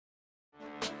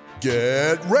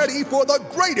Get ready for the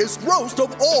greatest roast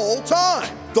of all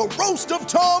time, the Roast of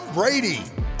Tom Brady,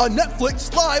 a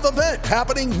Netflix live event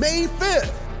happening May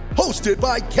 5th. Hosted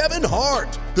by Kevin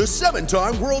Hart, the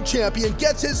 7-time world champion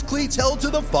gets his cleats held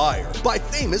to the fire by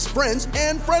famous friends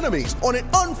and frenemies on an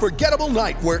unforgettable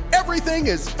night where everything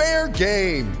is fair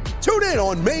game. Tune in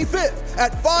on May 5th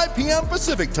at 5 p.m.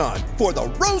 Pacific time for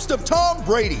the Roast of Tom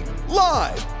Brady,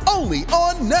 live only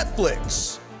on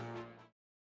Netflix.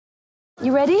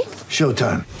 You ready?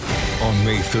 Showtime. On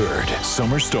May 3rd,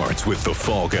 summer starts with The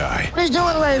Fall Guy. Let's do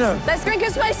it later. Let's drink a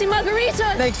spicy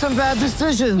margarita. Make some bad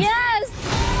decisions. Yes!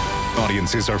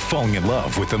 Audiences are falling in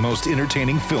love with the most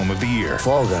entertaining film of the year.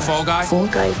 Fall Guy. Fall Guy? Fall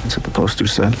Guy. That's what the poster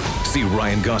said. See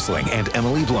Ryan Gosling and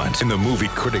Emily Blunt in the movie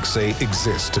critics say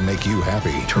exists to make you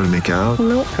happy. Trying to make it out?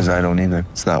 Nope. Because I don't either.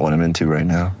 It's not what I'm into right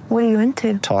now. What are you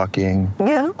into? Talking.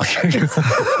 Yeah.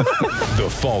 The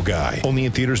Fall Guy. Only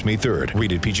in theaters May 3rd.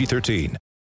 Rated PG-13.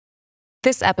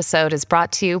 This episode is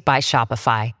brought to you by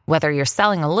Shopify. Whether you're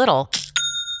selling a little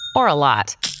or a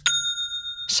lot,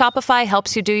 Shopify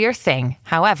helps you do your thing,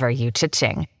 however you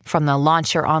cha-ching. From the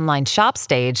launch your online shop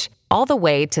stage, all the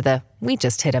way to the we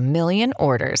just hit 1 million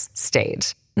orders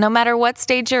stage. No matter what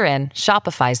stage you're in,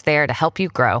 Shopify's there to help you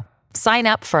grow. Sign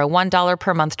up for a $1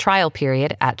 per month trial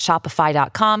period at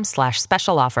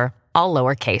shopify.com/special offer, all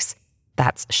lowercase.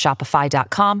 That's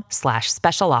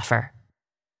shopify.com/special offer.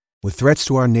 With threats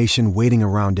to our nation waiting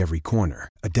around every corner,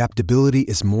 adaptability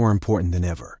is more important than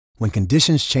ever. When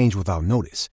conditions change without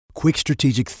notice, quick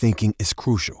strategic thinking is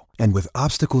crucial. And with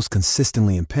obstacles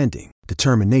consistently impending,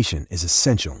 determination is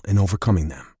essential in overcoming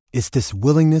them. It's this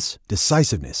willingness,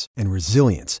 decisiveness, and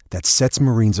resilience that sets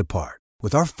Marines apart.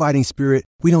 With our fighting spirit,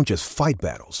 we don't just fight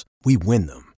battles, we win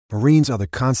them. Marines are the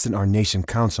constant our nation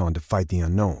counts on to fight the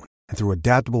unknown. And through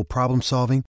adaptable problem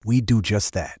solving, we do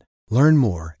just that. Learn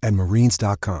more at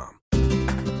marines.com.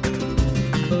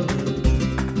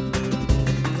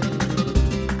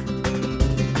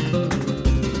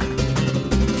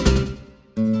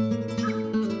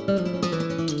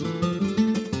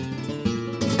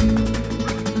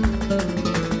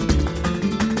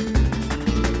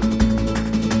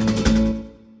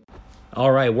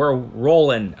 All right, we're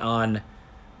rolling on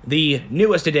the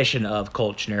newest edition of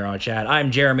Colchner Chat.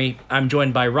 I'm Jeremy. I'm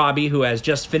joined by Robbie, who has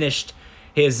just finished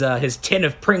his tin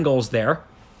of Pringles there.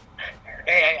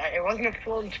 Hey, it wasn't a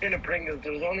full tin of Pringles.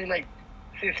 There was only like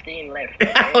 15 left.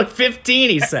 Right? 15,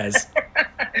 he says.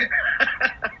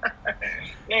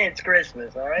 Yeah, it's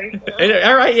Christmas, all right?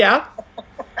 All right, yeah.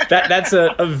 That's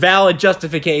a valid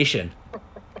justification,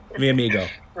 mi amigo.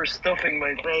 For stuffing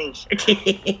my face.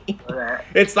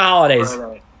 It's the holidays.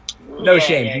 No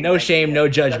shame, yeah, no exactly. shame, no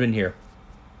judgment here.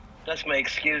 That's my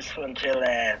excuse until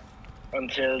the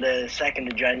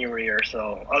 2nd of January or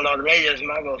so. Although the Reyes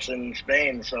Magos in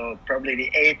Spain, so probably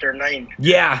the 8th or 9th.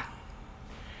 Yeah.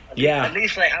 At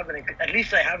least I have an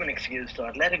excuse. So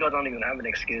Atletico don't even have an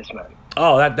excuse, man.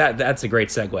 Oh, that's a great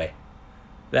segue.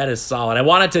 That is solid. I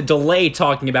wanted to delay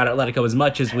talking about Atletico as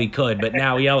much as we could, but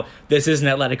now, this is an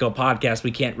Atletico podcast.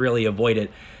 We can't really avoid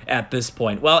it at this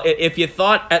point. Well, if you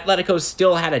thought Atletico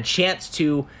still had a chance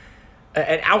to,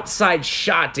 an outside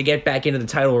shot to get back into the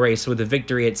title race with a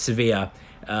victory at Sevilla,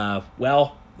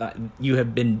 you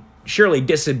have been surely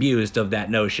disabused of that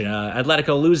notion.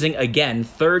 Atletico losing again,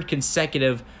 third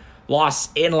consecutive loss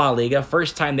in La Liga,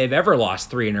 first time they've ever lost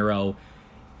 3 in a row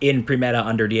in Primera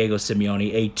under Diego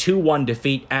Simeone, a 2-1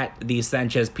 defeat at the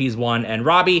Sanchez Pizjuan. And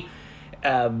Robbie,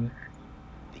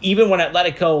 even when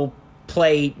Atletico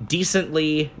play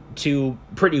decently to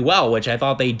pretty well, which I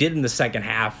thought they did in the second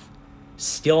half,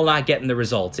 still not getting the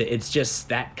results. It's just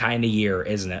that kind of year,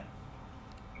 isn't it?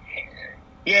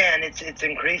 Yeah, and it's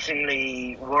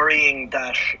increasingly worrying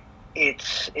that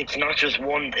it's not just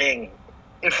one thing.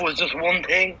 If it was just one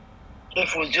thing,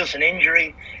 if it was just an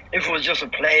injury, if it was just a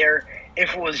player,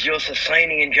 if it was just a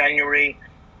signing in January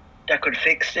that could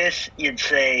fix this, you'd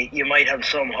say you might have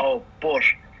some hope. But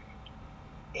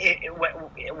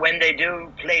when they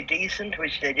do play decent,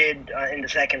 which they did in the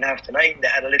second half tonight, they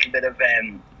had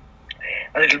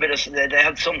they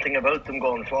had something about them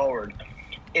going forward.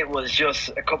 It was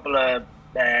just a couple of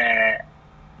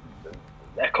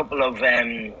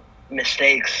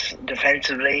mistakes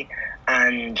defensively,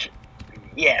 and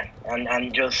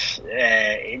just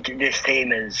this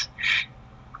team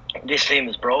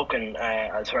is broken.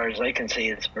 As far as I can see,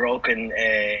 it's broken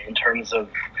in terms of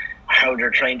how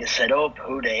they're trying to set up,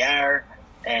 who they are,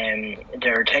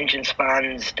 their attention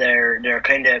spans. They're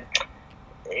kind of.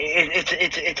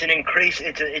 It's an increase.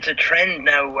 It's a trend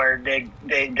now where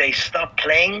they stop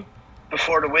playing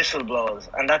before the whistle blows,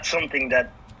 and that's something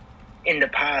that in the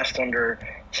past under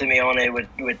Simeone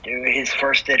with his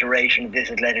first iteration of this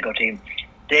Atletico team.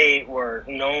 They were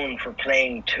known for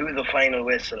playing to the final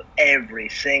whistle every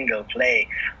single play,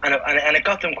 and it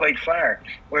got them quite far.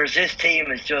 Whereas this team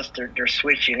is just they're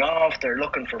switching off, they're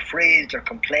looking for frees, they're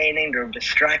complaining, they're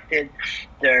distracted,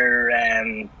 they're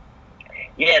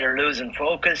losing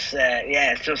focus.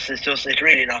 It's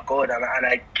really not good, and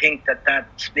I think that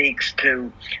speaks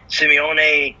to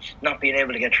Simeone not being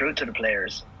able to get through to the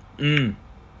players.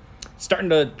 Starting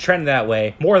to trend that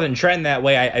way. More than trend that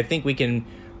way, I think we can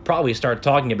probably start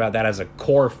talking about that as a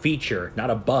core feature,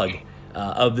 not a bug,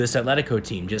 of this Atletico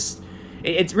team. Just,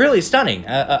 it's really stunning.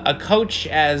 A coach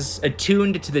as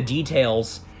attuned to the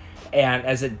details and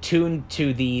as attuned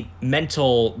to the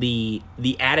mental, the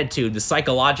attitude, the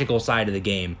psychological side of the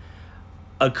game.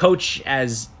 A coach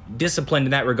as disciplined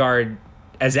in that regard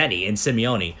as any in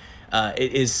Simeone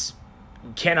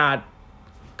cannot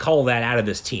cull that out of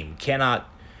this team. Cannot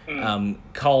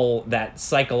cull that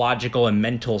psychological and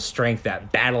mental strength,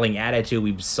 that battling attitude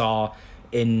we saw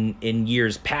in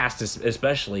years past,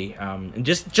 especially. And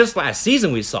just last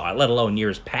season we saw it, let alone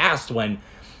years past when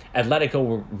Atletico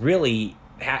were really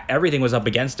everything was up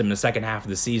against them in the second half of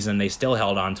the season. They still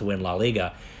held on to win La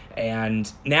Liga.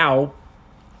 And now,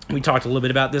 we talked a little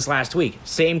bit about this last week.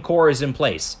 Same core is in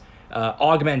place,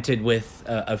 augmented with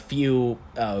a few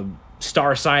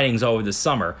star signings over the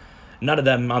summer. None of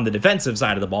them on the defensive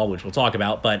side of the ball, which we'll talk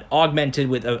about, but augmented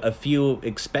with a few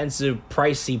expensive,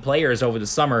 pricey players over the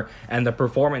summer, and the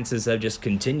performances have just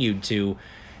continued to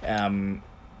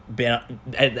be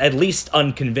at least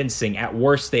unconvincing. At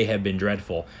worst, they have been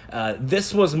dreadful.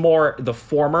 This was more the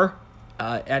former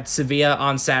at Sevilla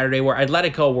on Saturday, where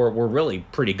Atletico were really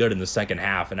pretty good in the second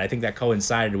half, and I think that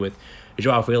coincided with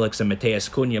Joao Felix and Mateus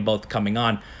Cunha both coming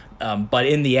on. But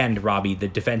in the end, Robbie, the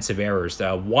defensive errors,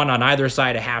 one on either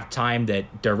side at halftime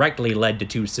that directly led to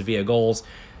 2 Sevilla goals.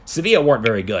 Sevilla weren't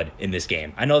very good in this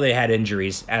game. I know they had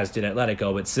injuries, as did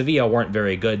Atletico, but Sevilla weren't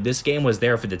very good. This game was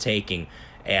there for the taking,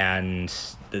 and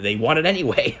they won it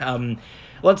anyway.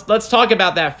 Let's talk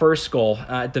about that first goal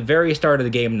at the very start of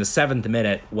the game in the 7th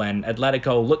minute, when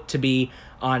Atletico looked to be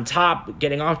on top,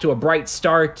 getting off to a bright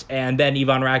start, and then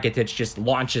Ivan Rakitic just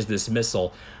launches this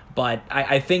missile. But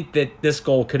I think that this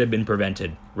goal could have been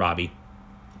prevented, Robbie,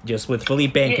 just with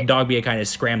Felipe and Kondogbia kind of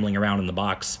scrambling around in the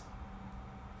box.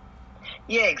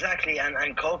 Yeah, exactly. And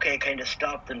Koke kind of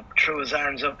stopped and threw his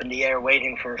arms up in the air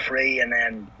waiting for a free,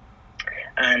 and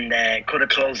could have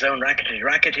closed down Rakitic.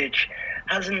 Rakitic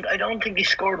hasn't, I don't think he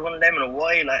scored one of them in a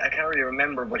while. I can't really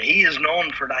remember, but he is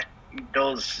known for that.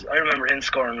 I remember him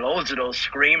scoring loads of those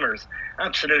screamers,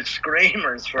 absolute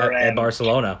screamers for at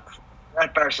Barcelona.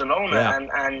 At Barcelona, yeah.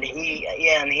 and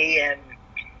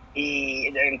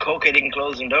Koke didn't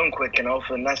close him down quick enough,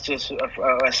 and that's just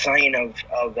a sign of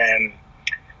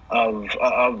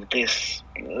this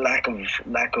lack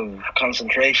of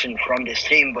concentration from this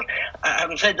team. But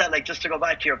having said that, like, just to go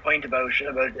back to your point about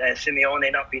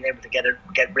Simeone not being able to get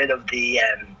rid of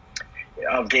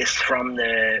this from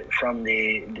his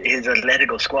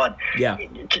Atletico squad. Yeah.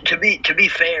 To be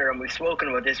fair, and we've spoken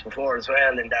about this before as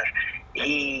well, in that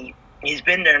he's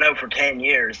been there now for 10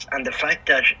 years, and the fact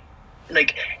that,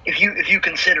 like, if you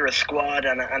consider a squad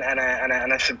and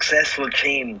a successful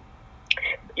team,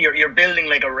 you're building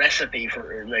like a recipe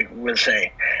for, like, we'll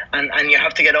say, and you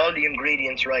have to get all the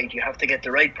ingredients right. You have to get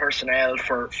the right personnel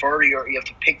you have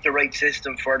to pick the right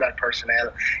system for that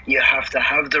personnel. You have to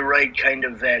have the right kind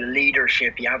of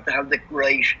leadership. You have to have the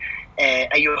right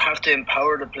you have to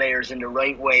empower the players in the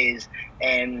right ways,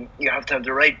 and you have to have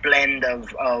the right blend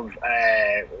of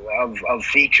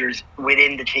features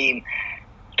within the team.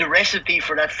 The recipe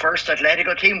for that first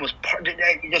Atletico team was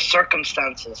the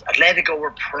circumstances. Atletico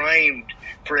were primed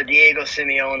for a Diego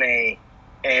Simeone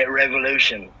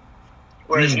revolution,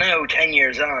 whereas now, 10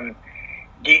 years on,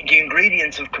 the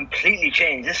ingredients have completely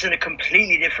changed. This is a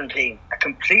completely different team, a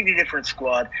completely different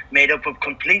squad, made up of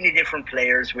completely different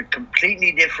players with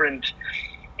completely different,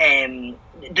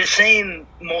 the same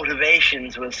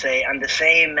motivations, we'll say, and the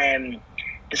same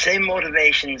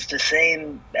motivations, the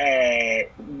same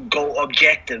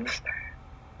objectives,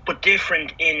 but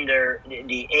different in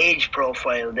the age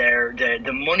profile,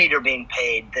 the money they're being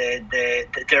paid,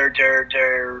 their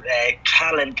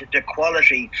talent, the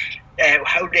quality,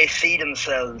 how they see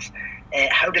themselves,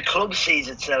 how the club sees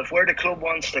itself, where the club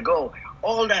wants to go.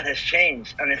 All that has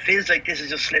changed, and it feels like this has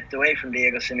just slipped away from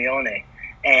Diego Simeone.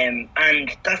 And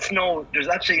there's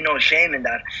absolutely no shame in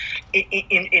that.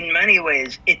 In many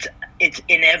ways, it's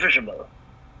inevitable.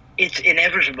 It's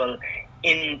inevitable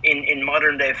in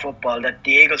modern day football that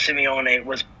Diego Simeone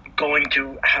was going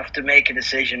to have to make a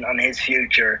decision on his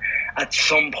future at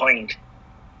some point.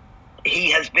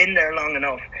 he has been there long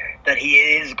enough that he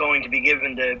is going to be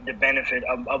given the benefit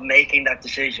of making that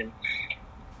decision.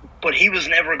 But he was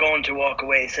never going to walk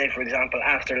away, say, for example,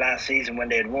 after last season when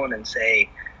they had won and say,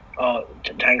 oh,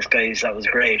 thanks, guys, that was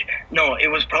great. No, it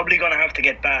was probably going to have to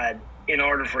get bad in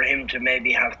order for him to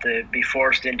maybe have to be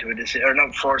forced into a decision, or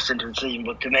not forced into a decision,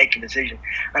 but to make a decision.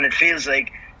 And it feels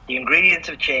like the ingredients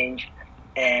have changed.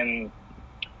 Simeone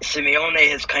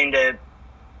has kind of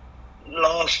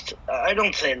lost, I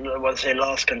don't say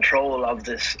lost control of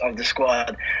the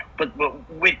squad, but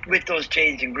with those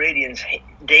changed ingredients,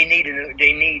 they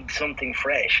need something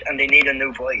fresh, and they need a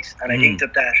new voice. And I think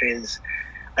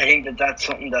that's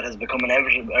something that has become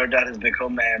evident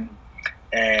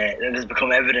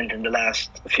in the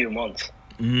last few months.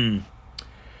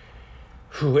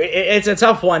 It's a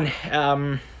tough one.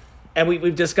 And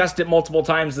we've discussed it multiple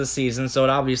times this season, so it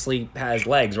obviously has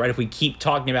legs, right? If we keep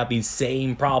talking about these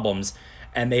same problems,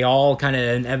 and they all kind of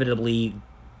inevitably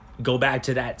go back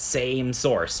to that same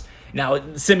source. Now,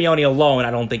 Simeone alone,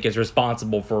 I don't think, is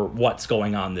responsible for what's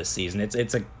going on this season.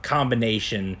 It's a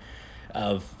combination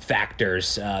of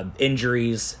factors,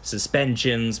 injuries,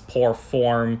 suspensions, poor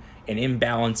form, an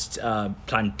imbalanced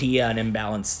plantilla, an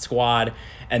imbalanced squad.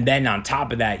 And then on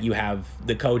top of that, you have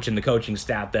the coach and the coaching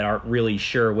staff that aren't really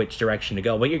sure which direction to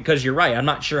go. But because you're right, I'm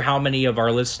not sure how many of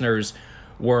our listeners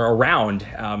were around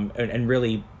and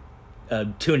really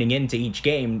tuning into each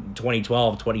game,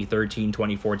 2012, 2013,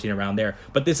 2014, around there.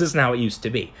 But this isn't how it used to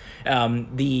be.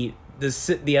 The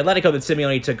Atletico that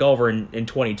Simeone took over in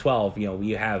 2012,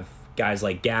 you have guys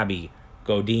like Gabi,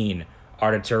 Godin,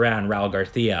 Arda Turan, Raul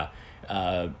Garcia,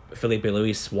 Felipe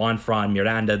Luis, Juanfran,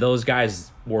 Miranda. Those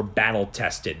guys were battle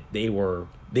tested. They were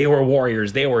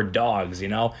warriors. They were dogs,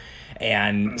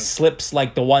 and slips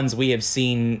like the ones we have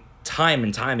seen time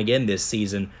and time again this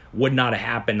season would not have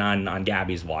happened on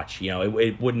Gabi's watch.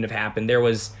 It wouldn't have happened. There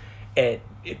was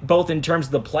both in terms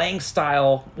of the playing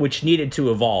style, which needed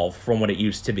to evolve from what it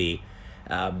used to be,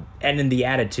 and in the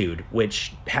attitude,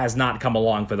 which has not come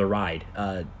along for the ride.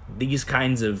 These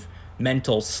kinds of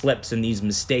mental slips and these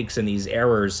mistakes and these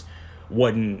errors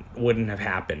wouldn't have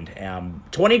happened.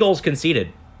 20 goals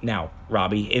conceded now,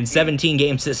 Robbie, in 17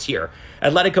 games this year.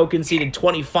 Atletico conceded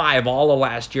 25 all of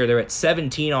last year. They're at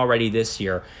 17 already this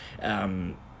year.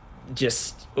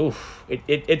 It's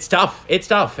tough. It's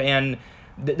tough, and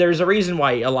there's a reason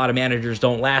why a lot of managers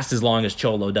don't last as long as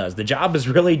Cholo does. The job is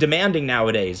really demanding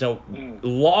nowadays. So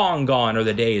long gone are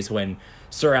the days when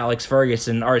Sir Alex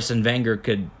Ferguson, Arsene Wenger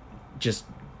could just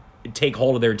take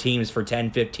hold of their teams for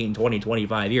 10, 15, 20,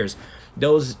 25 years.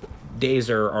 Those days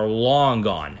are long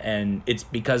gone, and it's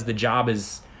because the job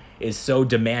is so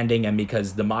demanding, and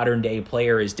because the modern day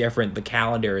player is different, the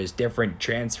calendar is different,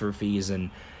 transfer fees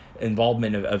and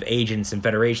involvement of agents and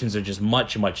federations are just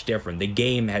much, much different. The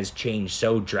game has changed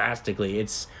so drastically.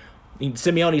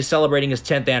 Simeone's celebrating his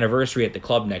 10th anniversary at the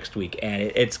club next week,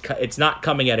 and it's not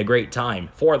coming at a great time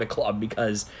for the club,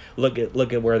 because look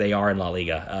at where they are in La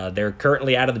Liga. They're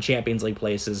currently out of the Champions League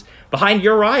places, behind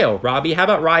your Rayo. Robbie, how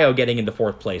about Rayo getting into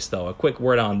 4th place, though? A quick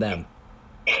word on them.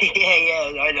 Yeah,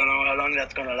 I don't know how long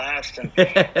that's going to last, and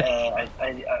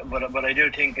but I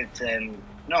do think it's a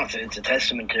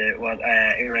testament to what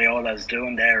Iraola's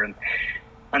doing there, and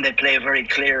they play a very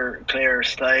clear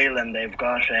style, and they've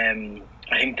got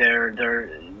I think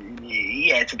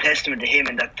it's a testament to him,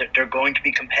 and that they're going to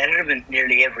be competitive in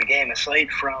nearly every game, aside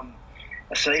from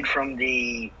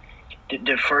the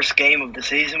first game of the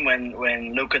season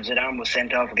when Lucas Zidane was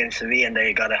sent off against Sevilla and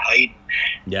they got a hide.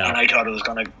 Yeah. And I thought it was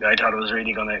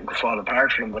really gonna fall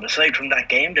apart for them. But aside from that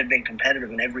game, they've been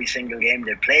competitive in every single game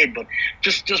they've played. But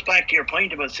just back to your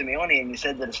point about Simeone, and you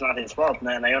said that it's not his fault,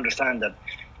 and I understand that.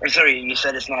 Or sorry, you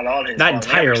said it's not all his fault. Not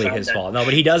entirely his fault. No,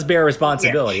 but he does bear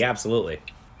responsibility. Yeah. Absolutely.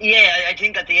 Yeah, I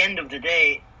think at the end of the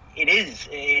day, it is.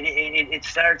 It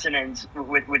starts and ends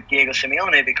with Diego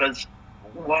Simeone, because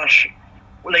at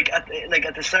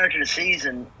the start of the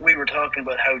season, we were talking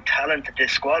about how talented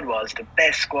this squad was, the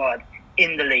best squad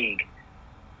in the league,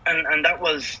 and that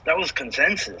was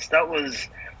consensus.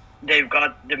 They've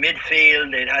got the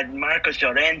midfield. They had Marcos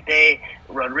Llorente,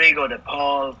 Rodrigo de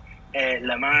Paul,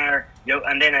 Lamar,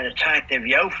 and then at attack they've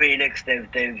João Felix.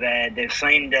 They've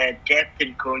signed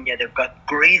Jefton Cunha. They've got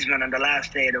Griezmann on the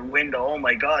last day of the window. Oh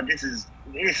my God, this is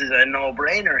a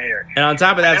no-brainer here. And on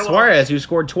top of that, Suarez, who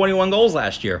scored 21 goals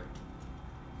last year.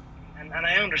 And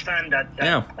I understand that.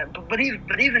 Yeah. But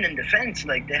even in defence,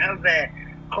 like, they have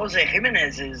Jose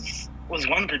Jimenez was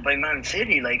wanted by Man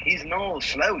City. Like, he's no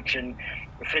slouch. And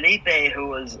Felipe, who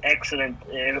was excellent,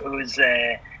 who was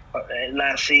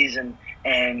last season,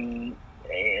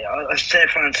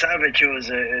 Stefan Savic, who was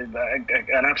an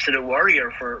absolute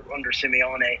warrior for under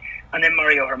Simeone, and then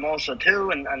Mario Hermoso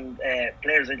too, and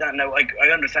players like that. Now, I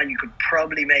understand you could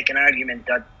probably make an argument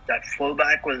that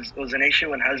fullback was an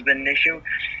issue and has been an issue,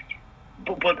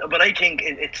 but I think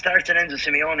it starts and ends with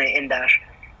Simeone in that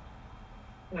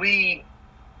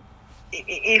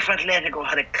if Atletico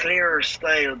had a clearer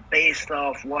style based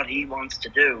off what he wants to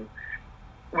do,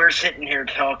 we're sitting here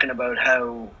talking about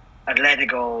how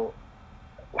Atletico,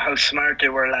 how smart they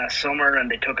were last summer,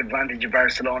 and they took advantage of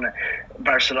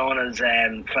Barcelona's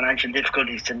financial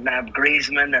difficulties to nab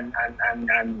Griezmann and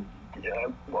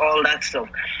all that stuff.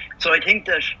 So I think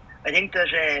that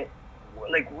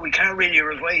like, we can't really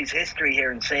revise history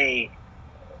here and say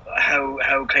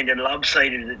how kind of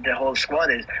lopsided the whole squad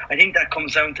is. I think that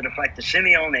comes down to the fact that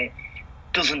Simeone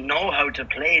doesn't know how to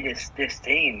play this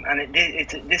team, and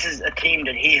this is a team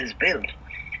that he has built.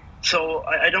 So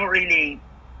I don't really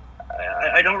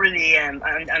and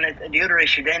the other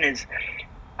issue then is,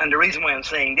 and the reason why I'm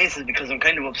saying this is because I'm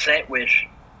kind of upset with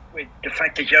the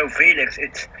fact that João Felix,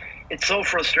 it's so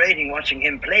frustrating watching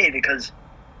him play, because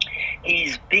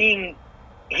he's being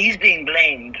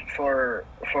blamed for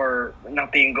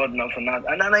not being good enough, and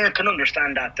I can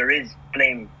understand that there is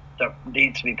blame that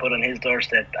needs to be put on his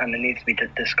doorstep and it needs to be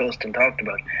discussed and talked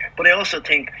about. But I also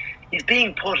think he's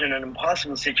being put in an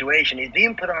impossible situation. He's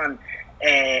being put on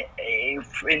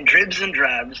in dribs and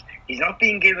drabs. He's not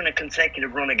being given a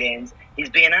consecutive run of games. He's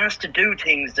being asked to do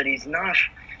things that he's not.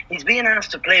 He's being asked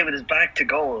to play with his back to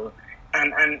goal.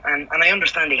 And I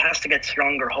understand he has to get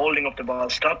stronger holding up the ball,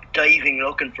 stop diving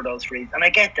looking for those frees, and I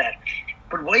get that.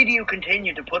 But why do you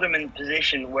continue to put him in a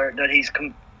position that he's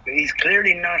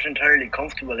clearly not entirely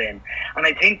comfortable in? And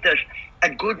I think that a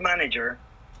good manager,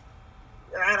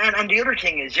 and the other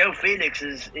thing is, João Felix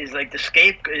is like the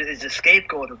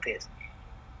scapegoat of this.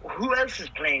 Who else is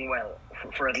playing well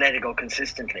for Atletico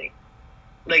consistently?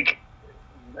 Like,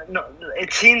 no,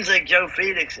 it seems like João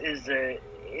Felix is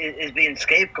being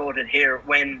scapegoated here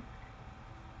when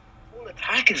the whole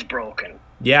attack is broken.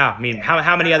 Yeah, I mean,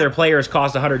 how many other players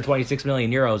cost 126 million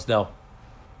euros though?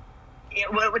 Yeah,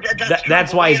 well,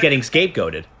 that's why he's getting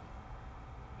scapegoated.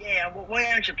 Yeah, well, why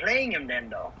aren't you playing him then,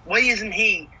 though? Why isn't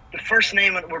he the first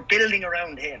name that we're building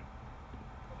around him?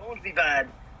 If we're going to be bad,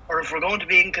 or if we're going to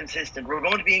be inconsistent, we're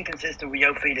going to be inconsistent with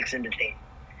João Felix in the team.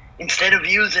 Instead of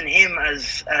using him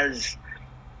as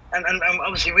and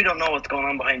obviously we don't know what's going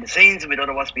on behind the scenes, and we don't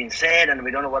know what's being said, and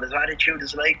we don't know what his attitude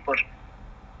is like, but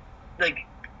like,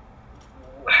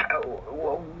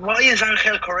 why is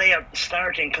Angel Correa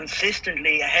starting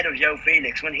consistently ahead of João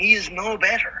Felix when he is no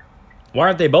better? Why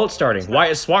aren't they both starting? Why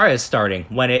is Suarez starting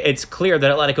when it's clear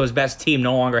that Atletico's best team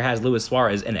no longer has Luis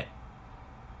Suarez in it?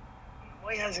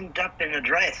 Why hasn't that been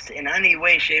addressed in any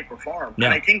way, shape, or form? Yeah.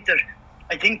 And I think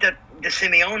that the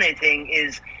Simeone thing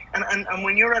is, and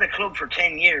when you're at a club for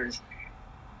 10 years,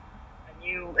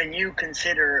 and you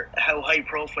consider how high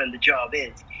profile the job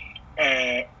is,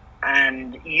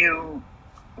 and you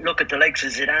look at the likes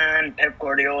of Zidane, Pep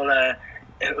Guardiola,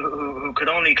 who could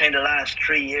only kind of last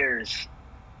 3 years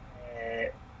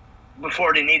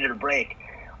before they needed a break.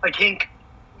 I think,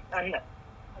 and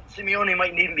Simeone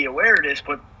mightn't even be aware of this,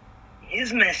 but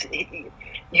his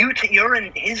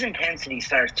his intensity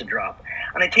starts to drop.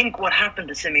 And I think what happened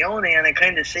to Simeone, and I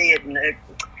kind of see it, and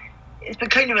it's been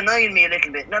kind of annoying me a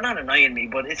little bit. No, not annoying me,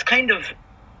 but it's kind of,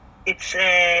 it's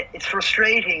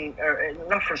frustrating, or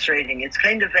not frustrating. It's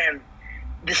kind of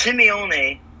the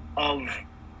Simeone of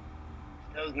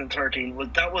 2013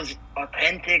 was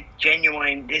authentic,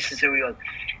 genuine. This is who he was.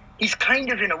 He's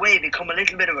kind of, in a way, become a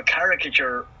little bit of a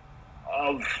caricature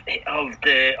of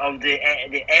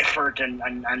the effort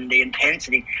and the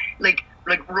intensity, like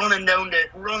running down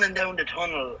the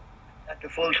tunnel at the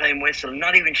full-time whistle,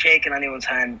 not even shaking anyone's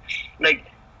hand, like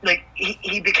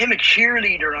he became a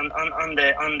cheerleader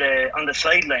on the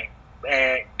sideline,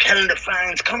 telling the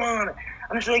fans, "Come on!"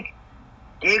 And it's like,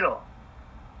 Diego,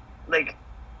 like,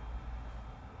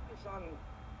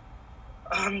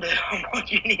 on what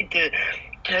you need to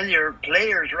tell your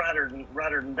players rather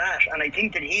than that. And I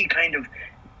think that he kind of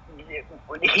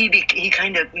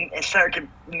started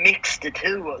to mix the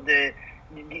two. Do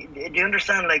you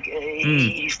understand? Like,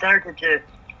 he started to,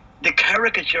 the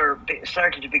caricature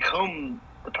started to become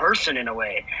the person in a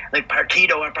way, like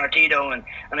partido,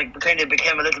 and it kind of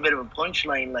became a little bit of a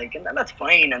punchline, like, and that's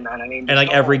fine. And I mean, and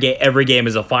like every game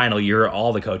is a final. You're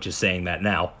all the coaches saying that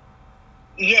now.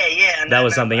 Yeah. And that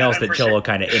was something else that Cholo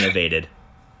kind of innovated.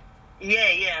 Yeah,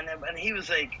 and he was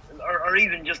like, or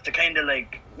even just a kind of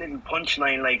like little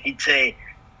punchline, like he'd say,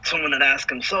 someone would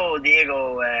ask him, "So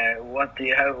Diego,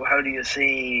 how do you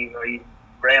see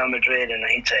Real Madrid?" And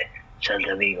he'd say,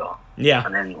 Celta Vigo. Yeah.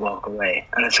 And then walk away.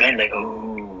 And it's kind of like,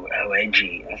 ooh, how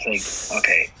edgy. And it's like,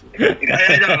 okay.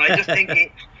 I don't know.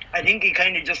 I think he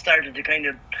kind of just started to kind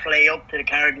of play up to the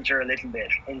caricature a little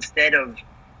bit instead of.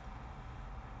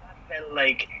 That felt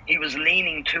like he was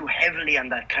leaning too heavily on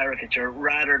that caricature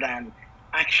rather than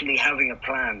actually having a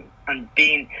plan and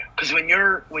being. Because when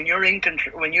you're in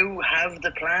control, when you have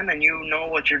the plan and you know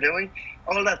what you're doing,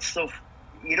 all that stuff,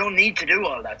 you don't need to do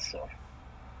all that stuff.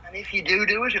 And if you do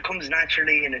it, it comes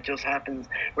naturally and it just happens.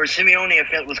 Where Simeone, I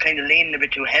felt, was kind of leaning a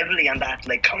bit too heavily on that.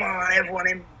 Like, come on, everyone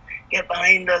in, get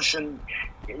behind us, and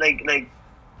like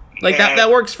that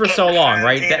works for so long,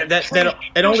 right?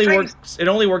 It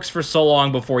only works for so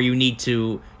long before you need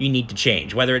to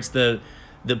change. Whether it's the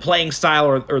playing style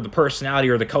or the personality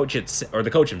or the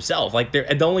coach himself. Like,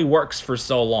 it only works for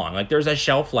so long. Like, there's a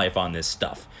shelf life on this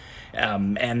stuff,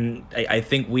 and I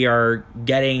think we are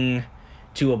getting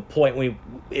to a point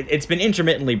it's been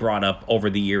intermittently brought up over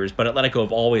the years, but Atletico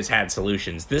have always had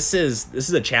solutions. This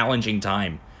is a challenging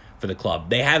time for the club.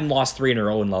 They hadn't lost 3 in a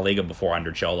row in La Liga before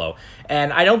under Cholo,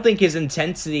 and I don't think his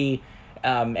intensity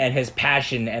and his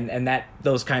passion and that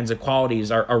those kinds of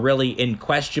qualities are really in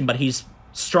question, but he's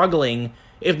struggling,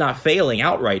 if not failing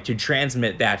outright, to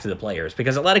transmit that to the players,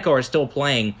 because Atletico are still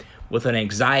playing with an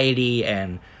anxiety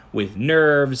and with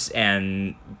nerves,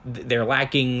 and they're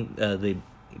lacking the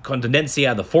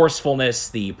contundencia, the forcefulness,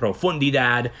 the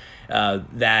profundidad,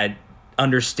 that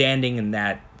understanding and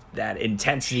that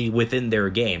intensity within their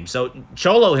game. So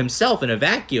Cholo himself, in a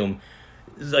vacuum,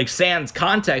 like sans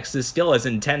context, is still as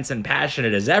intense and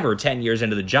passionate as ever 10 years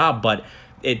into the job, but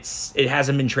it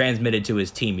hasn't been transmitted to his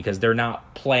team because they're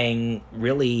not playing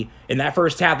really. In that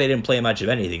first half, they didn't play much of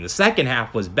anything. The second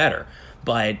half was better,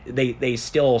 but they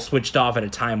still switched off at a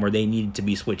time where they needed to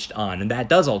be switched on, and that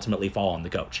does ultimately fall on the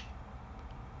coach.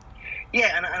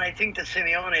 Yeah, and I think that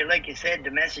Simeone, like you said,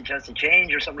 the message has to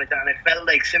change or something like that. And I felt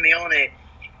like Simeone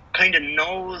kind of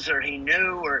knows, or he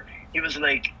knew, or he was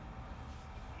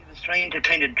trying to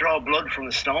kind of draw blood from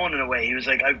a stone in a way. He was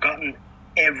like, I've gotten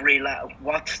every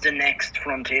what's the next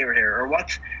frontier here? Or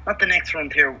what's not the next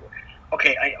frontier?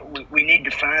 Okay, we need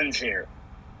the fans here.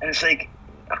 And it's like,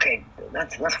 okay,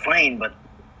 that's fine, but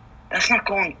that's not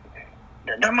going.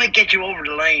 That might get you over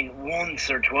the line once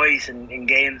or twice in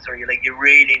games where you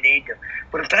really need them.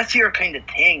 But if that's your kind of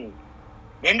thing,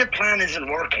 then the plan isn't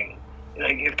working.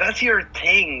 Like, if that's your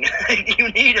thing, you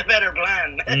need a better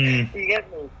plan. You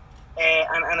get me?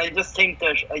 And I just think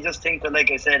that, like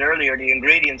I said earlier, the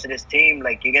ingredients of this team,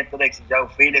 like you get the likes of João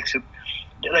Felix, who,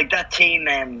 like that team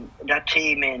in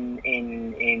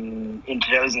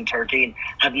 2013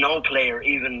 had no player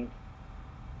even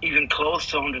close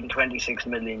to 126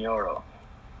 million euro.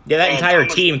 Yeah, that entire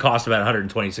team cost about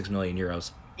 126 million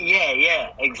euros. Yeah,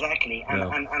 exactly. I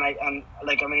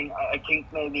think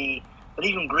maybe, but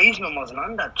even Griezmann wasn't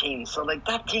on that team. So like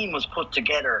that team was put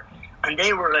together, and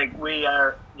they were like, we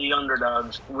are the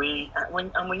underdogs. When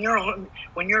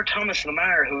you're Thomas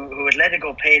Lemar, who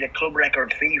Atletico paid a club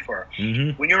record fee for,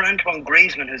 when you're Antoine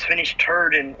Griezmann, who's finished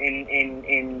third in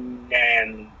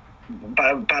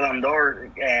Ballon d'Or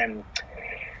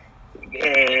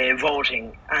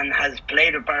voting, and has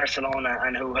played with Barcelona,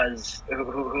 and who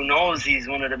knows he's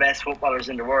one of the best footballers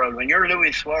in the world. When you're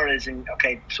Luis Suarez, and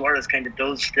okay, Suarez kind of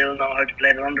does still know how to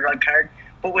play the underdog card,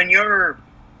 but when you're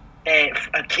a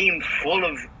team full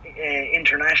of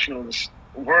internationals,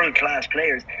 world-class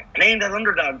players, playing that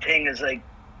underdog thing is like,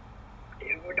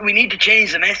 we need to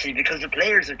change the message because the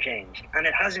players have changed, and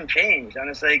it hasn't changed. And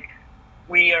it's like,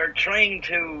 we are trying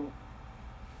to,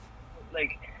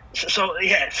 like, so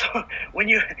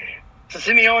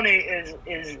Simeone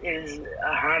is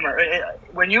a hammer.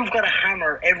 When you've got a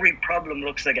hammer, every problem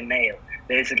looks like a nail,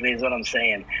 basically, is what I'm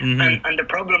saying. And the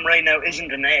problem right now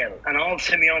isn't a nail, and all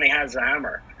Simeone has is a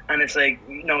hammer. And it's like,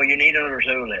 no, you need another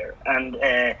tool there. And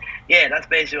that's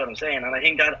basically what I'm saying. And I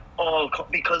think that all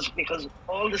because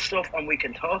all the stuff, and we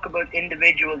can talk about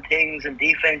individual things and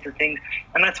defensive things,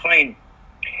 and that's fine.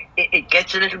 It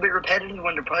gets a little bit repetitive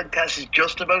when the podcast is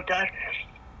just about that.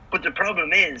 But the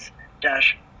problem is that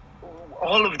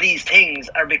all of these things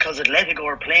are because Atletico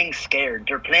are playing scared.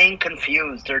 They're playing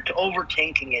confused. They're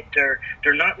overthinking it. They're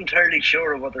not entirely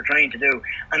sure of what they're trying to do.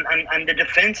 And the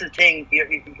defensive thing,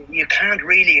 you can't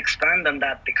really expand on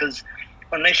that, because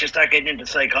unless you start getting into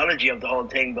psychology of the whole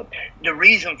thing. But the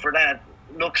reason for that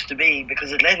looks to be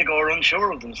because Atletico are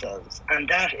unsure of themselves, and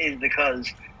that is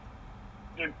because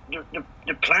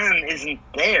the plan isn't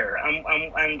there,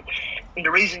 and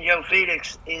the reason João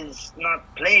Felix is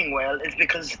not playing well is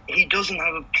because he doesn't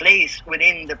have a place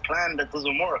within the plan that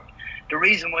doesn't work. The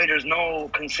reason why there's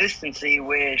no consistency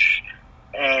with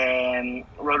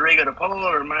Rodrigo de Paul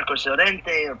or Marcos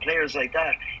Llorente or players like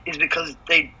that is because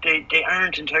they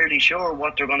aren't entirely sure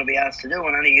what they're going to be asked to do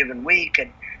on any given week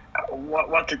and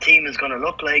what the team is going to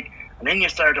look like. And then you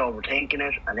start overthinking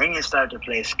it, and then you start to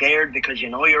play scared because you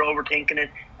know you're overthinking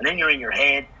it, and then you're in your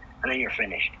head, and then you're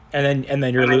finished. And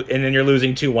then you're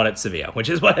losing 2-1 at Sevilla, which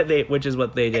is what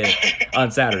they did on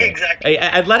Saturday. Exactly.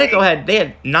 Atletico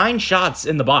had 9 shots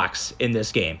in the box in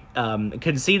this game,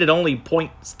 conceded only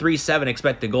 0.37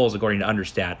 expected goals according to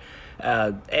Understat,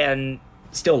 and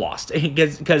still lost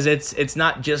because it's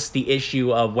not just the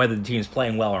issue of whether the team's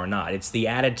playing well or not. It's the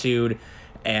attitude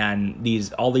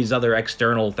and all these other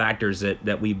external factors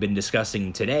that we've been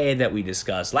discussing today, that we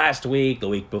discussed last week, the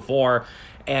week before.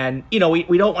 And, we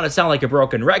don't want to sound like a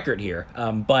broken record here,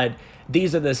 but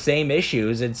these are the same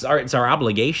issues. It's our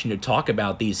obligation to talk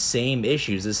about these same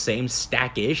issues, the same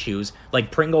stack of issues, like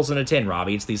Pringles in a tin,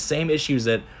 Robbie. It's these same issues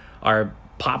that are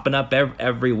popping up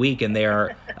every week, and they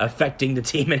are affecting the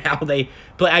team and how they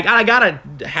play. I gotta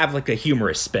have like a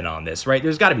humorous spin on this, right?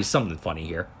 There's got to be something funny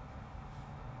here.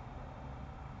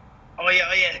 Oh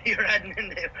yeah, you're adding in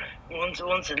there. Once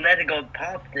Atletico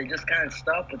pop, they just can't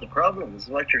stop with the problems, is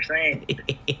what you're saying.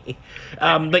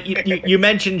 But you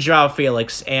mentioned Joao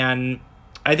Felix, and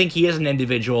I think he is an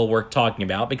individual worth talking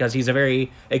about because he's a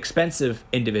very expensive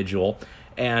individual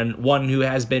and one who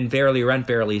has been fairly or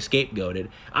unfairly scapegoated.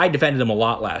 I defended him a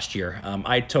lot last year.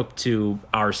 I took to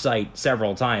our site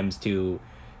several times to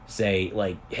say,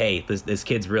 like, hey, this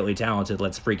kid's really talented,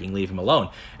 let's freaking leave him alone.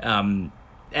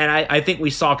 And I think we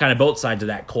saw kind of both sides of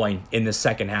that coin in the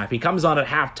second half. He comes on at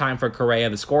halftime for Correa.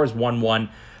 The score is 1-1.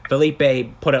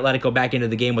 Felipe put Atletico back into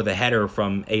the game with a header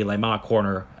from a Lema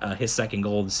corner, his second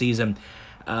goal of the season.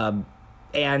 And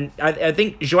I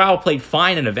think Joao played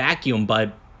fine in a vacuum,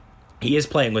 but he is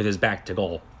playing with his back to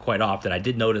goal quite often. I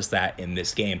did notice that in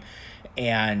this game.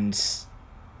 And,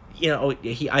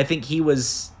 I think he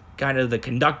was kind of the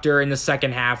conductor in the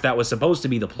second half. That was supposed to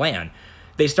be the plan.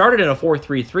 They started in a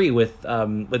 4-3-3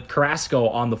 with Carrasco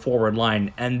on the forward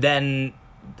line, and then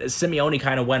Simeone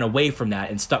kind of went away from that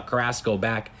and stuck Carrasco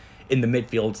back in the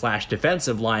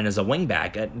midfield/defensive line as a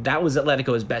wingback. That was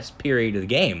Atletico's best period of the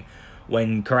game,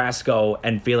 when Carrasco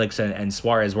and Felix and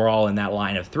Suarez were all in that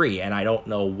line of 3, and I don't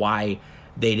know why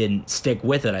they didn't stick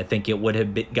with it. I think it would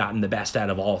have gotten the best out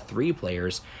of all 3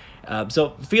 players. So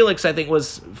Felix, I think,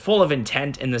 was full of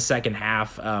intent in the second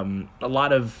half. A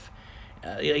lot of...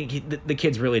 the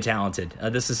kid's really talented.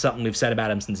 This is something we've said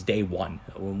about him since day one,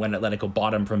 when Atletico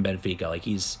bought him from Benfica. Like,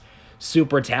 he's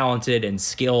super talented and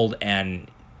skilled,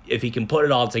 and if he can put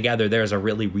it all together, there's a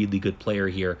really, really good player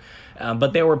here.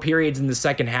 But there were periods in the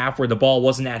second half where the ball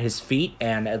wasn't at his feet,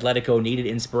 and Atletico needed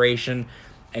inspiration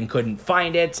and couldn't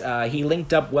find it. He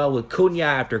linked up well with Cunha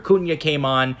after Cunha came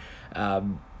on.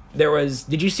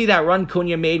 Did you see that run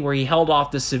Cunha made where he held off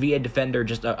the Sevilla defender,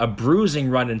 just a bruising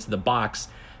run into the box,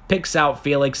 picks out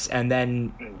Felix, and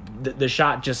then the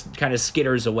shot just kind of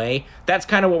skitters away? That's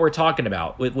kind of what we're talking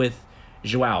about with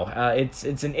Joao. It's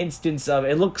an instance of,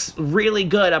 it looks really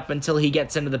good up until he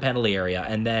gets into the penalty area,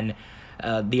 and then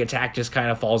the attack just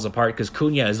kind of falls apart because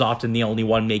Cunha is often the only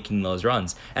one making those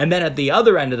runs. And then at the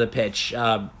other end of the pitch,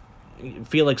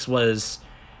 Felix was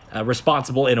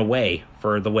responsible in a way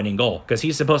for the winning goal, because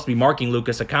he's supposed to be marking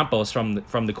Lucas Ocampos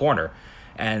from the corner,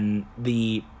 and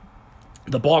the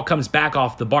ball comes back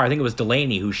off the bar. I think it was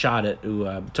Delaney who shot it, who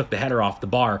took the header off the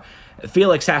bar.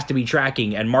 Felix has to be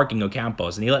tracking and marking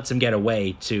Ocampos, and he lets him get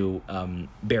away to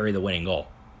bury the winning goal.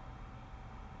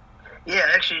 Yeah,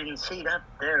 I actually didn't see that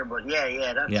there, but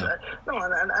yeah, that's no,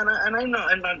 and I'm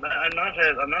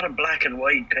not a black and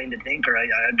white kind of thinker.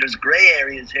 There's grey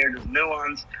areas here. There's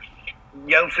nuance.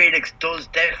 Joao Felix does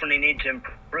definitely need to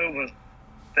improve in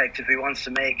fact if he wants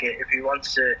to make it. If he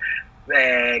wants to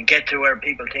get to where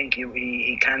people think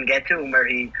he can get to, and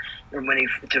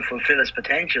to fulfill his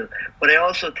potential. But I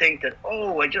also think that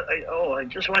I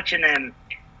just watching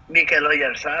Mikel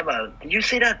Oyarzabal. Did you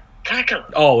see that tackle?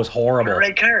 Oh, it was horrible. For a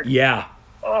red card. Yeah.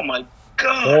 Oh my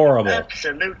God. Horrible.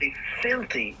 Absolutely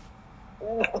filthy.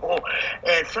 Oh,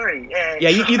 sorry. Yeah,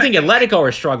 you think Atletico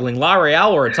are struggling. La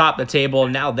Real were atop the table,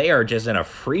 and now they are just in a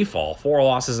free fall. 4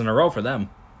 losses in a row for them.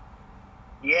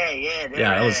 Yeah.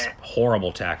 That was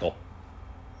horrible tackle.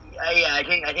 Yeah, I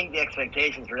think the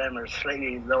expectations for them are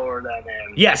slightly lower than.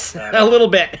 Yes, a little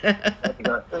bit.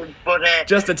 But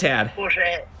just a tad. But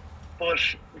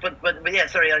yeah,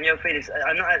 sorry, on Joao Felix,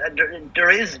 there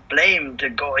is blame to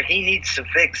go. He needs to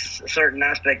fix a certain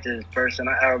aspect of his person,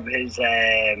 of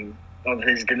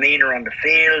his demeanor on the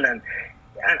field, and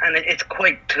it's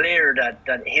quite clear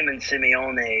that him and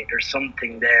Simeone, there's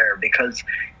something there, because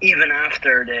even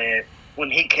after when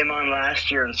he came on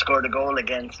last year and scored a goal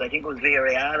against, I think it was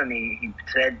Villarreal, and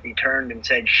he turned and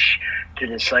said shh to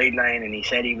the sideline, and he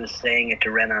said he was saying it to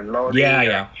Renan Lodi.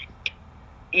 Yeah.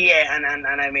 Yeah, and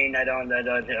I mean, I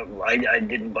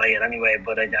didn't buy it anyway,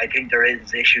 but I think there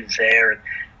is issues there.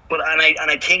 But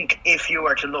I think if you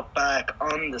were to look back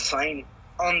on the signing,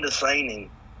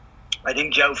 I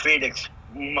think João Felix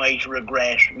might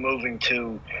regret moving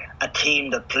to a team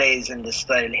that plays in this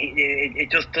style. It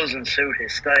just doesn't suit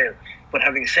his style. But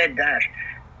having said that,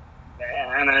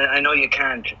 and I know you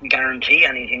can't guarantee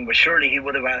anything, but surely he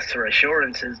would have asked for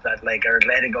assurances that, like,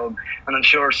 Atletico, and I'm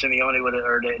sure Simeone would have,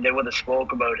 or they would have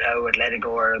spoke about how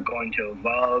Atletico are going to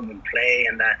evolve and play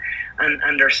and that,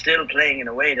 and they're still playing in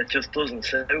a way that just doesn't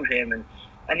suit him, and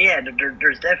yeah,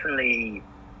 there's definitely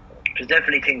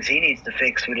things he needs to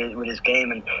fix with his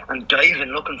game, and diving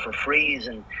looking for frees,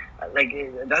 and like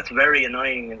that's very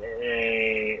annoying.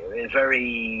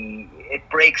 It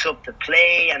breaks up the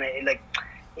play, and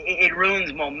it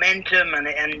ruins momentum,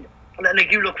 and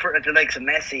like you look for the likes of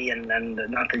Messi, and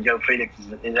not that João Felix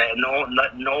is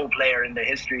no player in the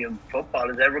history of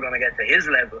football is ever going to get to his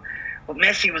level, but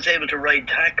Messi was able to ride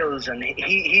tackles, and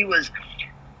he was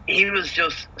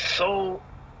just so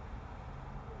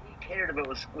he cared about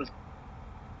was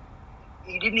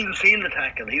he didn't even feel the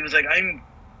tackle. He was like, I'm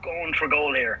going for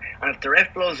goal here, and if the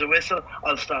ref blows the whistle,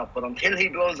 I'll stop, but until he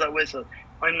blows that whistle,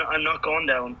 I'm not going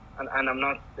down, and I'm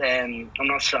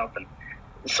not stopping.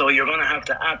 So you're going to have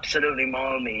to absolutely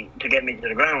maul me to get me to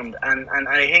the ground, and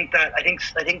I think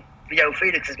João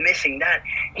Felix is missing that.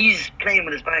 He's playing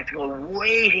with his back to goal,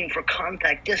 waiting for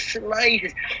contact, just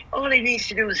slightest. All he needs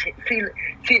to do is feel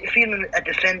a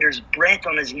defender's breath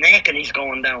on his neck, and he's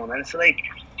going down. And it's like,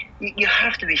 you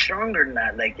have to be stronger than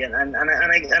that. Like, and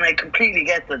I completely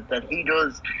get that he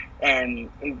does.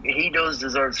 He does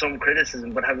deserve some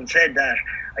criticism, but having said that,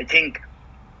 I think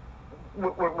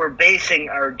we're basing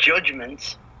our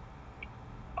judgments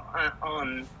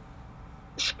on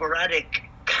sporadic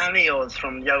cameos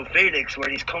from João Felix, where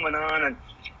he's coming on and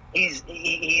he's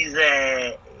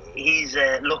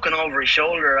looking over his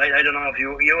shoulder. I don't know if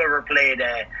you ever played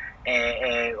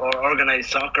or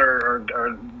organised soccer,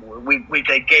 or we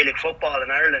played Gaelic football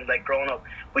in Ireland, like growing up.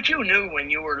 But you knew when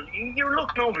you were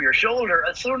looking over your shoulder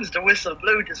as soon as the whistle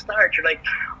blew to start. You're like,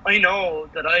 I know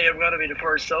that I am going to be the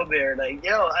first sub here. Like,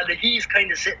 and he's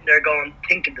kind of sitting there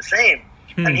thinking the same,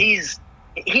 and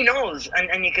he knows,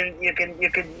 and you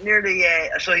can nearly.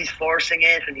 So he's forcing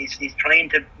it, and he's trying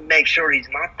to make sure he's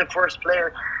not the first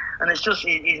player. And it's just,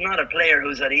 he's not a player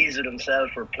who's at ease with himself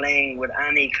or playing with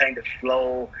any kind of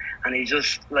flow. And he's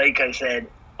just, like I said,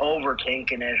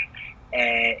 overthinking it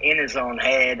in his own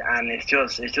head. And it's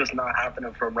just not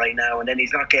happening for him right now. And then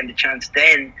he's not getting the chance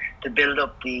then to build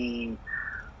up the...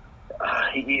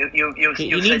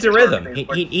 he needs a rhythm.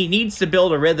 He needs to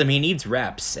build a rhythm. He needs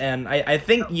reps. And I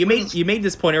think you made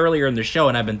this point earlier in the show,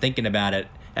 and I've been thinking about it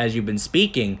as you've been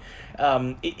speaking.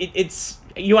 It's...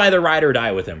 You either ride or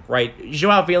die with him, right?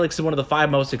 João Felix is one of the 5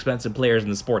 most expensive players in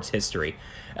the sport's history.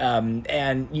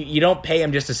 And you don't pay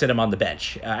him just to sit him on the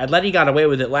bench. Atleti got away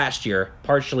with it last year,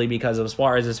 partially because of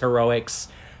Suarez's heroics.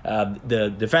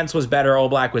 The defense was better,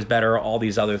 Oblak was better, all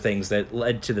these other things that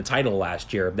led to the title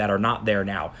last year that are not there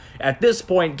now. At this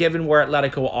point, given where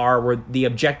Atletico are, where the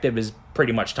objective is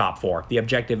pretty much top 4. The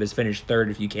objective is finish third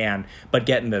if you can, but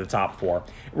get into the top 4.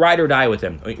 Ride or die with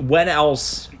him. When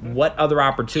else, what other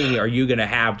opportunity are you going to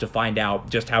have to find out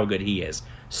just how good he is?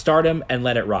 Start him and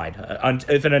let it ride.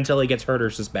 If and until he gets hurt or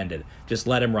suspended. Just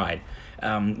let him ride.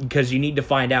 Because you need to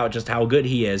find out just how good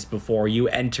he is before you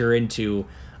enter into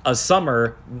a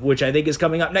summer, which I think is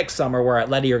coming up next summer, where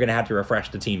Atleti are going to have to refresh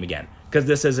the team again, because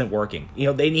this isn't working.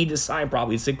 They need to sign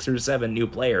probably 6 or 7 new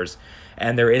players,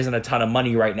 and there isn't a ton of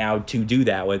money right now to do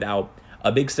that without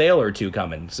a big sale or two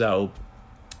coming. So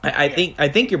I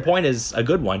think your point is a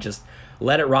good one. Just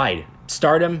let it ride.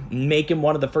 Start him, make him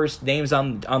one of the first names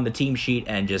on the team sheet,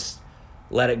 and just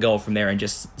let it go from there, and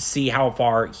just see how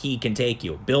far he can take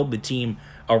you. Build the team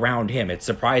around him. It's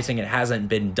surprising it hasn't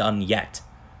been done yet.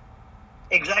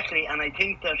 Exactly, and I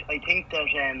think that like,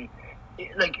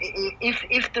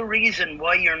 if the reason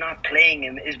why you're not playing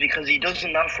him is because he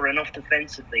doesn't offer enough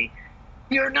defensively,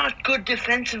 you're not good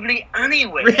defensively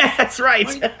anyway. That's right.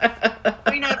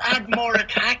 Why not add more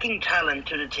attacking talent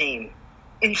to the team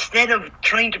instead of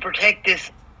trying to protect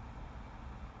this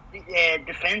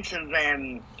defensive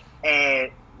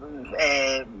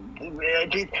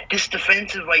this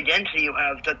defensive identity you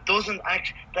have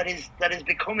that is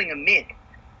becoming a myth?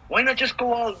 Why not just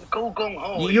go gung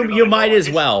ho? You might as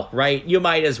well, right? You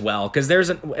might as well, because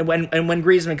when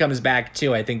Griezmann comes back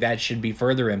too, I think that should be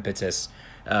further impetus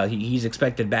He's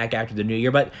expected back after the new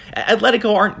year, but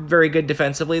Atletico aren't very good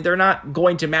defensively. They're not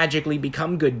going to magically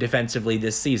become good defensively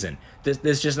this season. This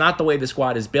is just not the way the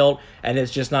squad is built, and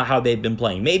it's just not how they've been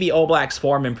playing. Maybe Oblak's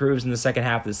form improves in the second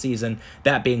half of the season.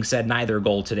 That being said, neither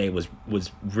goal today was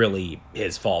really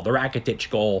his fault. The Rakitic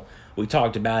goal, we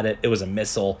talked about it. It was a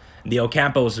missile. The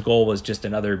Ocampos goal was just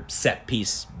another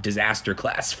set-piece disaster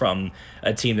class from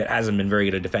a team that hasn't been very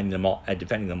good at defending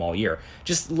them all year.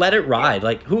 Just let it ride.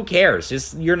 Like, who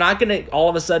cares? You're not going to all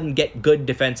of a sudden get good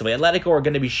defensively. Atletico are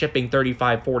going to be shipping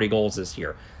 35, 40 goals this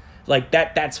year. Like,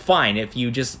 that's fine if you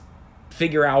just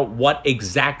figure out what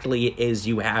exactly it is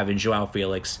you have in Joao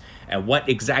Felix and what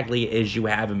exactly it is you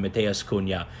have in Mateus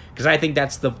Cunha. Because I think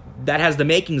that has the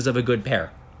makings of a good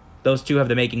pair. Those two have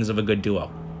the makings of a good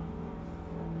duo.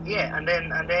 Yeah, and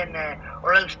then,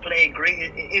 or else play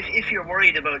if you're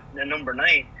worried about the number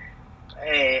 9,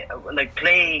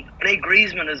 play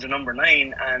Griezmann as the number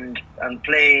 9 and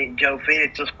play Joao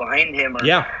Felix just behind him.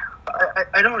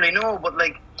 I don't really know, but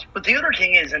the other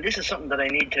thing is, and this is something that I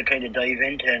need to kind of dive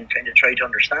into and kind of try to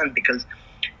understand, because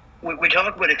we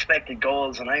talk about expected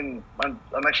goals, and I'm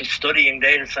actually studying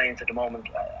data science at the moment,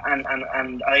 and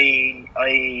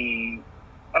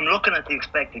I'm looking at the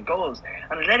expected goals,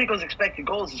 and Atletico's expected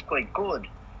goals is quite good.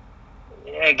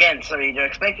 Their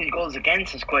expected goals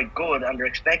against is quite good, and their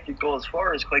expected goals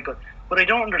for is quite good. But I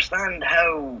don't understand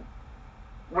how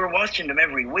we're watching them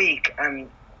every week, and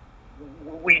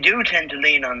we do tend to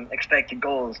lean on expected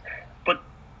goals, but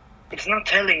it's not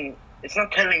telling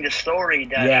the story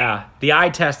that. Yeah, the eye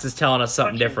test is telling us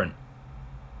something different.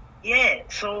 Yeah,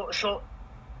 so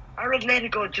are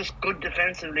Atletico just good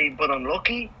defensively but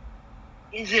unlucky?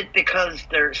 Is it because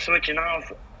they're switching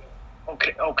off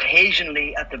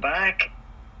occasionally at the back,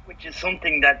 which is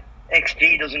something that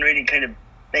XG doesn't really kind of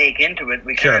bake into it?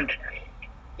 We can't,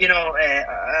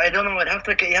 I don't know. You have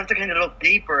to kind of look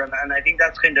deeper, and I think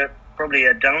that's kind of probably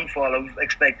a downfall of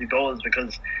expected goals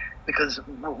because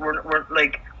we're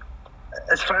like,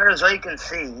 as far as I can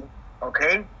see,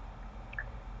 okay,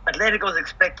 Atletico's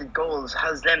expected goals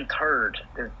has them third,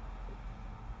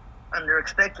 and their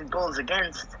expected goals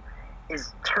against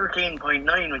is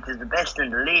 13.9, which is the best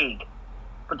in the league,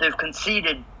 but they've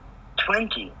conceded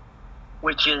 20,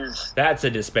 which is that's a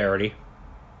disparity.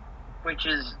 Which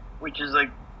is like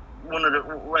one of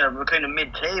the kind of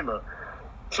mid-table.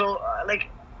 So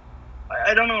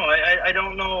I don't know. I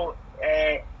don't know.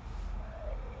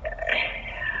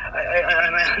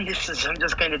 I'm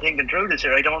just kind of thinking through this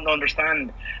here. I don't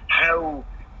understand how.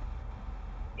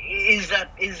 Is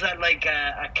that like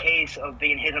a case of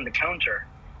being hit on the counter,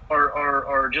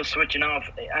 or just switching off?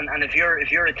 And if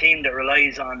you're a team that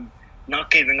relies on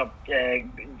not giving up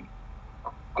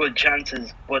good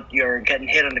chances, but you're getting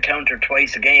hit on the counter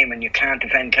twice a game and you can't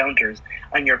defend counters,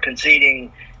 and you're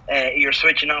conceding, you're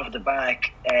switching off at the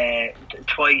back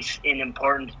twice in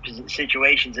important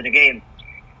situations in a game.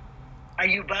 Are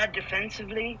you bad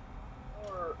defensively,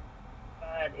 or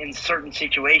bad in certain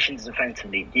situations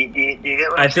defensively? Do you get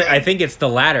what I'm saying? I think it's the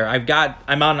latter.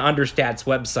 I'm on Understat's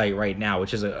website right now,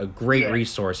 which is a great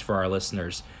resource for our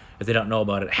listeners if they don't know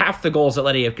about it. Half the goals that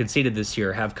Atleti have conceded this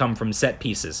year have come from set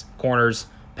pieces, corners,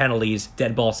 penalties,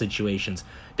 dead ball situations.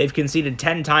 They've conceded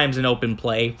 10 times in open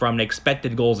play from an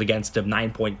expected goals against of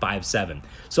 9.57.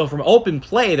 So from open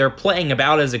play, they're playing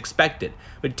about as expected.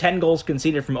 But 10 goals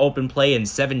conceded from open play in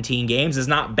 17 games is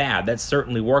not bad. That's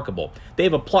certainly workable. They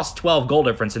have a plus 12 goal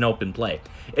difference in open play.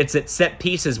 It's at set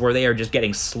pieces where they are just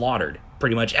getting slaughtered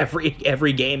pretty much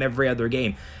every game, every other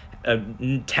game.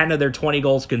 10 of their 20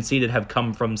 goals conceded have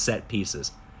come from set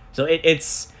pieces. So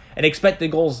it's an expected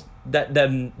goals. That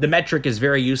the metric is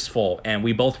very useful, and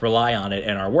we both rely on it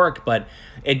in our work, but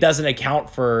it doesn't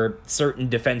account for certain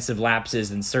defensive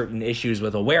lapses and certain issues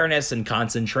with awareness and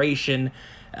concentration,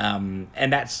 and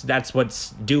that's what's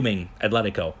dooming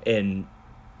Atletico in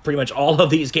pretty much all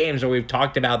of these games where we've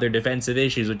talked about their defensive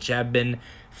issues, which have been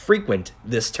frequent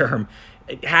this term.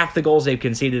 Half the goals they've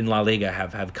conceded in La Liga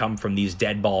have come from these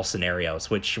dead ball scenarios,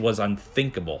 which was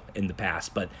unthinkable in the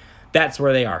past, but that's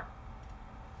where they are.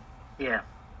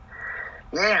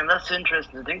 Yeah, and that's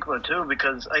interesting to think about too,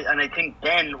 because I think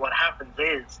then what happens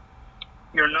is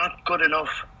you're not good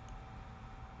enough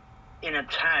in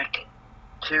attack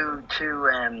to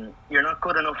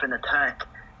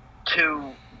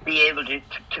be able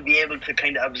to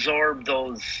kind of absorb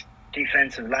those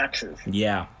defensive lapses.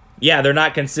 Yeah, they're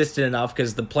not consistent enough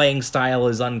because the playing style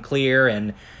is unclear,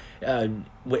 and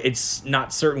it's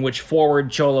not certain which forward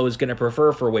Cholo is going to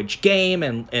prefer for which game,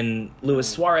 and Luis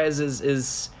Suarez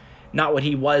is not what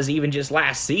he was even just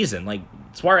last season. Like,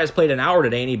 Suarez played an hour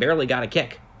today and he barely got a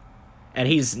kick. And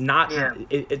he's not...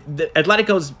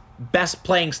 Atletico's best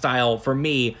playing style for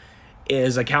me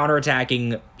is a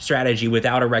counterattacking strategy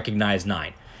without a recognized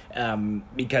 9.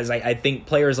 Because I think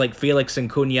players like Felix and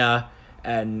Cunha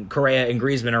and Correa and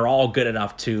Griezmann are all good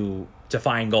enough to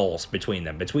find goals between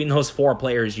them. Between those 4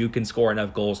 players, you can score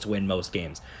enough goals to win most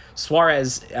games.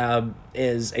 Suarez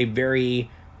is a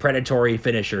very predatory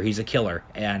finisher. He's a killer,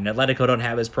 and Atletico don't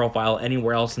have his profile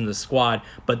anywhere else in the squad.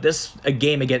 But a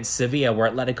game against Sevilla where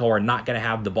Atletico are not going to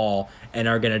have the ball and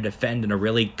are going to defend in a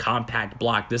really compact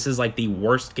block, this is like the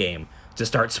worst game to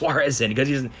start Suarez in,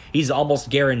 because he's almost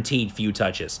guaranteed few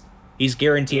touches. He's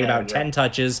guaranteed about 10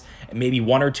 touches, and maybe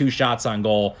 1 or 2 shots on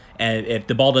goal, and if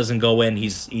the ball doesn't go in,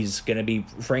 he's going to be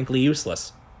frankly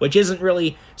useless, which isn't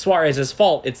really Suarez's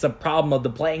fault. It's the problem of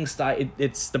the playing style.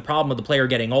 It's the problem of the player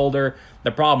getting older,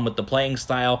 the problem with the playing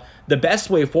style. The best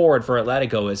way forward for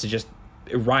Atletico is to just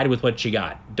ride with what you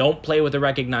got. Don't play with a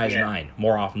recognized 9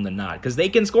 more often than not, because they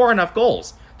can score enough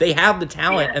goals. They have the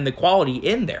talent and the quality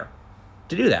in there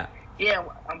to do that. Yeah,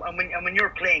 and when you're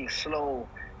playing slow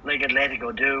like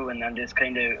Atletico do, and then this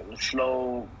kind of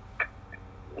slow,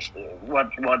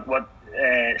 what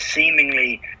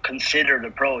seemingly considered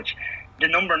approach, the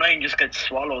number 9 just gets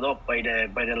swallowed up by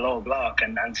the low block,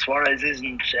 and Suarez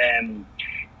isn't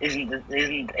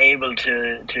able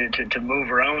to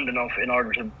move around enough in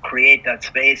order to create that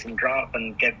space and drop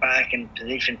and get back in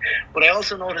position. But I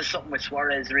also noticed something with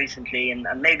Suarez recently, and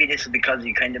maybe this is because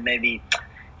he kind of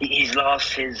he's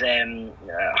lost his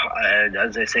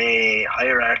as I say,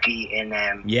 hierarchy in the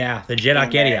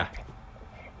hierarquía.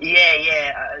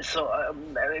 So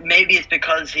maybe it's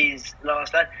because he's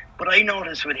lost that. But I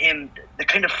noticed with him, the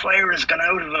kind of fire has gone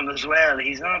out of him as well.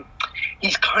 He's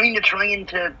kind of trying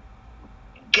to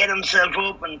get himself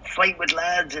up and fight with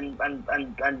lads and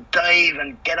dive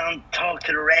and get on, talk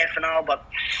to the ref and all. But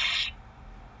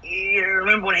you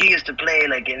remember when he used to play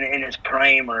like in his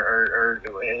prime or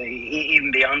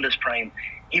even beyond his prime,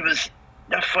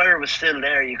 that fire was still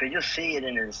there. You could just see it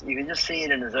in his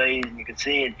eyes, and you could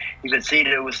see that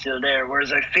it was still there.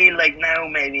 Whereas I feel like now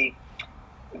maybe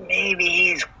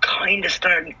he's kind of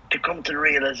starting to come to the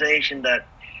realization that,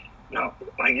 no,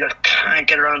 I just can't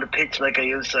get around the pitch like I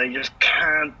used to. I just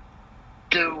can't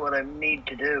do what I need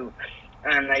to do.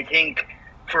 And I think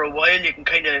for a while you can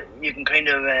kind of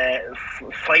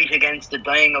fight against the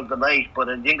dying of the light, but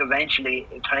I think eventually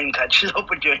time catches up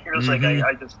with you, and you're just like,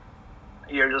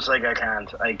 you're just like,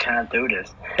 I can't do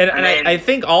this. And I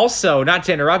think also, not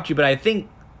to interrupt you, but I think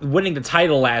winning the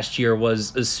title last year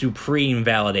was a supreme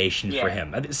validation for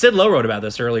him. Sid Lowe wrote about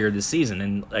this earlier this season.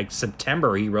 In like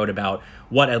September, he wrote about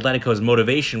what Atletico's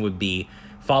motivation would be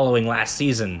following last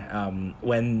season,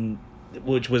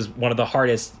 which was one of the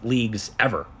hardest leagues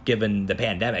ever, given the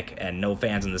pandemic and no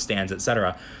fans in the stands,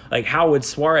 etc. Like, how would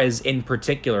Suarez in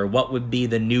particular, what would be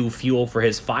the new fuel for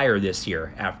his fire this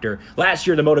year? After last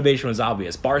year, the motivation was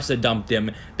obvious. Barca dumped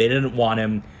him. They didn't want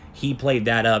him. He played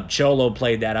that up. Cholo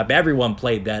played that up. Everyone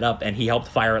played that up, and he helped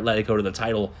fire Atletico to the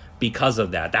title because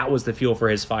of that. That was the fuel for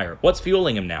his fire. What's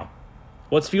fueling him now?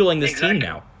 What's fueling this team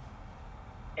now?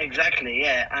 Exactly,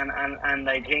 yeah. And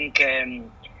I think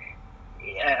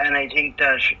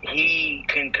that he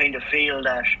can kind of feel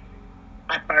that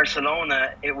at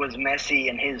Barcelona it was Messi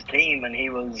and his team, and he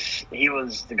was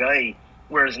the guy.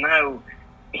 Whereas now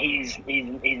he's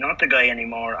not the guy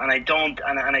anymore. And I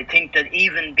think that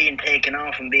even being taken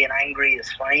off and being angry is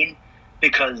fine,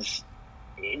 because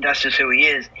that's just who he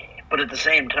is. But at the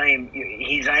same time,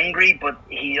 he's angry, but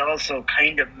he also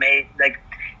kind of made, like,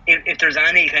 if there's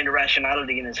any kind of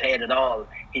rationality in his head at all,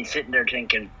 he's sitting there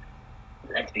thinking,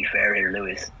 let's be fair here,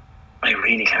 Lewis, I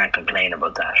really can't complain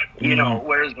about that. You know,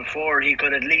 whereas before he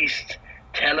could at least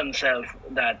tell himself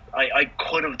that I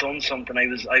could have done something. Why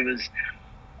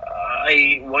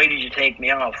did you take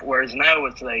me off? Whereas now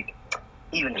it's like,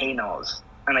 even he knows.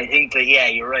 And I think that, yeah,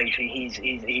 you're right. He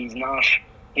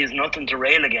has nothing to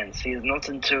rail against. He has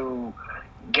nothing to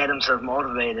get himself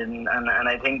motivated. And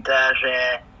I think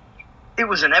that it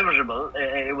was inevitable.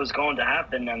 It was going to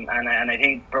happen. And I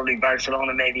think probably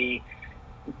Barcelona maybe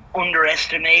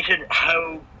underestimated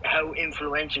how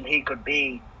influential he could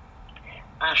be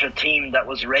at a team that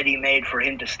was ready-made for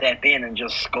him to step in and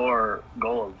just score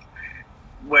goals.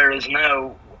 Whereas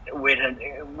now, and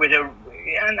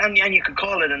you could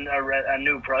call it a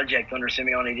new project under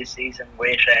Simeone this season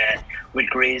with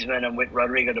Griezmann and with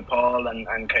Rodrigo de Paul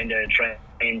and kind of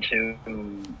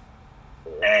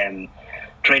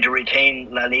trying to retain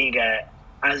La Liga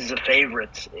as the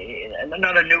favourites.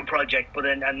 Not a new project, but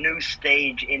a new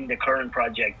stage in the current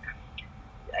project.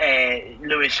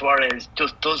 Luis Suarez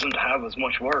just doesn't have as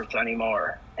much worth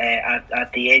anymore.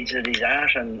 at the age that he's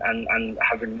at, and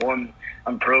having won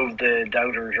and proved the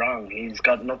doubters wrong. He's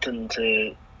got nothing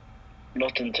to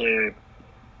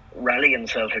rally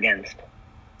himself against.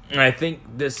 And I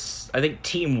think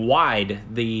team wide,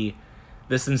 the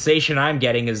sensation I'm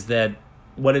getting is that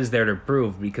what is there to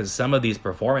prove? Because some of these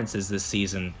performances this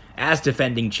season, as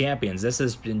defending champions, this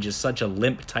has been just such a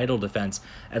limp title defense.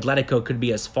 Atletico could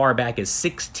be as far back as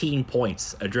 16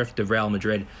 points adrift of Real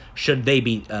Madrid should they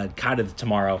be Cádiz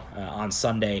tomorrow on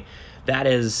Sunday. That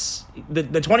is the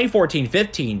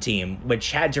 2014-15 team,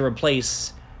 which had to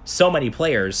replace so many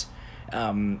players.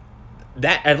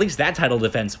 That at least that title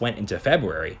defense went into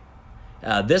February.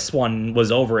 This one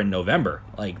was over in November,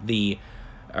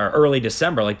 or early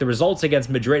December. Like the results against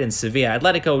Madrid and Sevilla,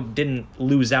 Atletico didn't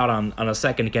lose out on a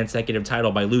second consecutive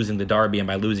title by losing the derby and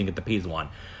by losing at the Pizjuan.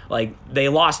 Like they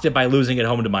lost it by losing at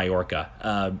home to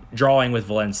Mallorca, drawing with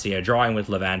Valencia, drawing with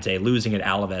Levante, losing at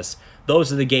Alaves.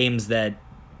 Those are the games that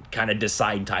kind of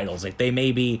decide titles. Like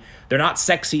they're not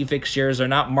sexy fixtures, they're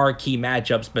not marquee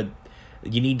matchups, but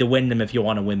you need to win them if you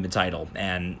want to win the title.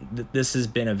 And this has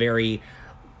been a very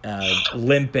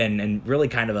limp and really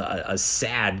kind of a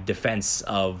sad defense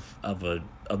of the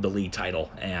league title.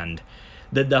 And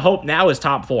the hope now is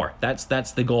top four. That's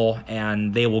the goal.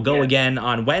 And they will go again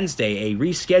on Wednesday, a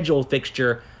rescheduled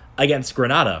fixture against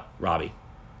Granada, Robbie.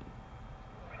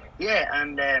 Yeah,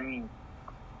 and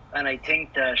I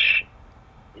think that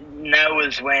now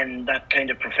is when that kind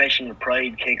of professional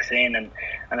pride kicks in, and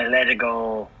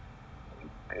Atletico,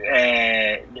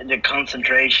 the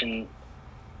concentration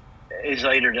is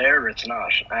either there or it's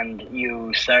not, and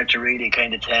you start to really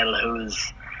kind of tell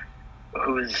who's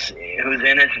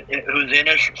in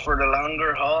it for the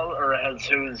longer haul, or else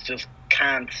who Simeone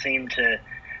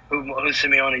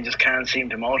just can't seem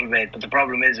to motivate. But the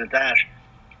problem is with that,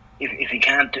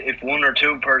 if one or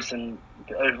two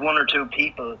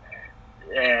people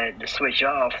switch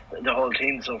off, the whole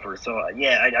team suffers. So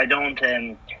I don't.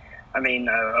 I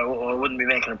wouldn't be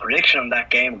making a prediction on that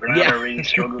game. Granada really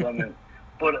struggled.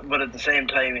 But at the same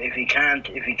time, if he can't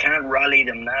rally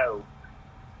them now,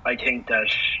 I think that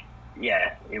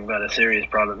you've got a serious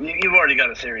problem. You've already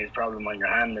got a serious problem on your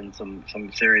hand, and some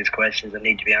serious questions that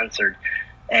need to be answered.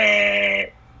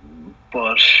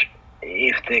 But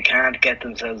if they can't get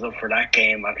themselves up for that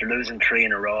game after losing 3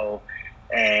 in a row,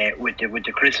 with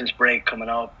the Christmas break coming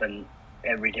up and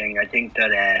everything, I think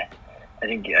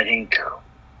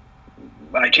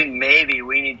maybe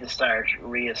we need to start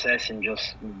reassessing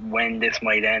just when this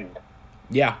might end.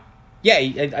 Yeah,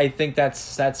 I think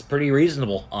that's pretty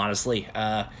reasonable, honestly.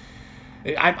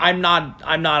 I'm not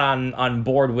on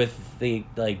board with the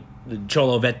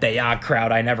Cholo Vete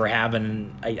crowd. I never have,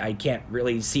 and I can't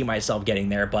really see myself getting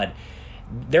there. But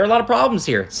there are a lot of problems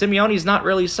here. Simeone's not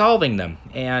really solving them,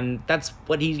 and that's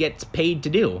what he gets paid to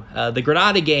do. The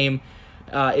Granada game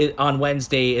on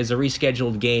Wednesday is a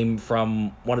rescheduled game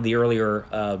from one of the earlier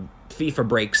FIFA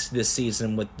breaks this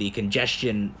season with the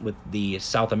congestion with the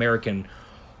South American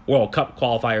World Cup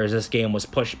qualifiers. This game was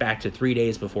pushed back to 3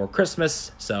 days before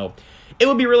Christmas, so it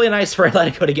would be really nice for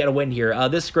Atletico to get a win here.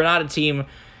 This Granada team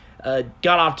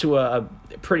got off to a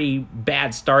pretty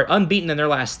bad start, unbeaten in their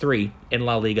last 3 in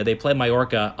La Liga. They play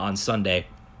Mallorca on Sunday.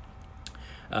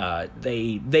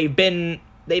 They've been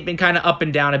kind of up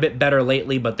and down, a bit better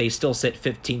lately, but they still sit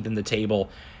 15th in the table.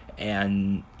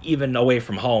 And even away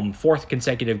from home, 4th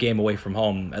consecutive game away from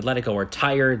home, Atletico are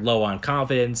tired, low on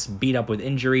confidence, beat up with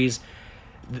injuries.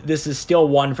 This is still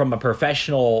one from a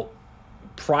professional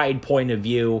pride point of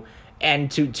view, and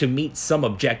to meet some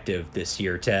objective this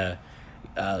year, to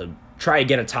try to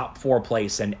get a top 4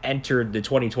 place and enter the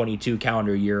 2022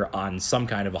 calendar year on some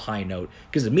kind of a high note.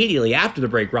 Because immediately after the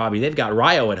break, Robbie, they've got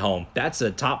Rayo at home. That's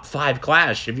a top 5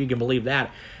 clash, if you can believe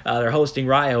that. They're hosting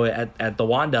Rayo at the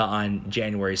Wanda on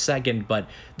January 2nd. But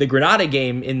the Granada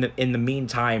game in the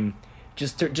meantime,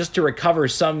 just to recover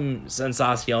some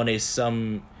sensaciones,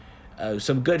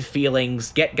 some good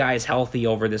feelings, get guys healthy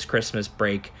over this Christmas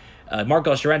break.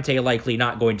 Marcos Llorente likely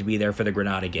not going to be there for the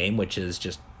Granada game, which is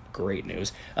just great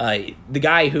news. The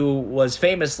guy who was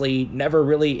famously never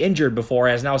really injured before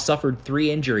has now suffered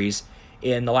 3 injuries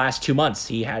in the last 2 months.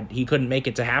 He couldn't make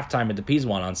it to halftime at the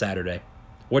Pizjuan on Saturday.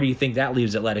 What do you think that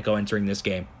leaves Atletico entering this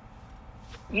game?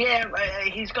 Yeah,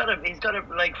 he's got a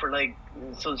like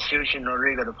substitution.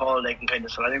 Rodrigo de Paul, they can kind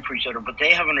of slide in for each other, but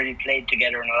they haven't really played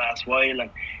together in the last while, and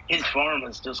his form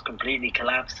has just completely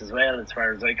collapsed as well, as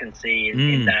far as I can see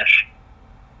in that.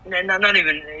 Not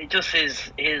even just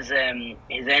his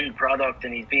end product,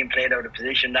 and he's being played out of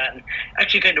position. That, and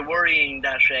actually kind of worrying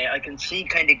that I can see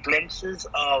kind of glimpses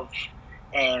of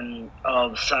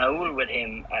Saul with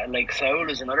him. Like Saul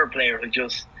is another player who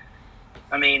just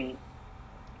I mean,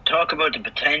 talk about the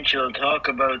potential, talk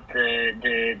about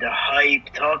the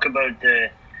hype, talk about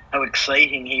how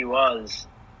exciting he was.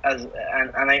 And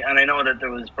I know that there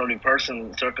was probably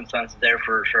personal circumstances there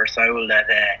for Saul that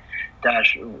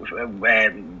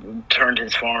turned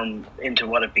his form into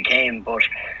what it became, but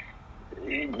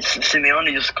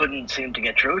Simeone just couldn't seem to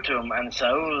get through to him, and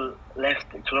Saul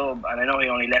left the club, and I know he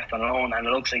only left on loan, and it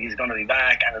looks like he's going to be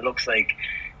back, and it looks like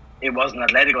it wasn't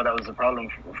Atletico that was the problem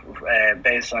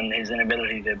based on his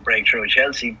inability to break through at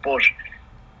Chelsea, but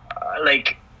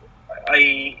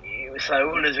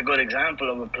Saul is a good example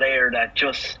of a player that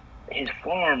just his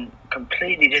form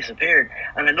completely disappeared,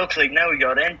 and it looks like now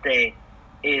Llorente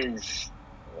is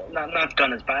not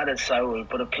gone as bad as Saul,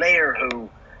 but a player who,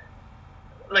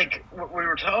 like, we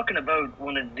were talking about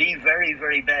one of the very,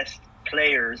 very best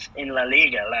players in La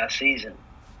Liga last season,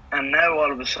 and now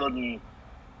all of a sudden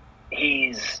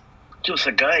he's just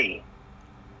a guy,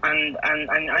 and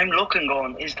I'm looking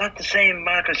going, is that the same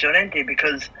Marcos Llorente?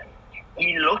 Because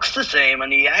he looks the same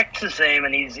and he acts the same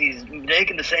and he's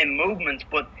making the same movements,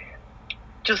 but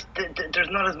just there's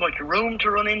not as much room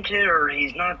to run into, or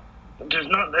there's not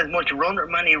as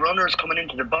many runners coming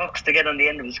into the box to get on the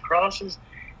end of his crosses.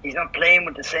 He's not playing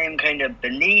with the same kind of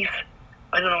belief.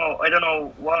 I don't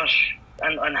know what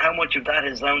and how much of that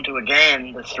is down to,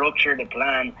 again, the structure, the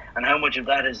plan, and how much of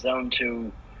that is down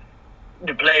to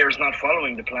the players not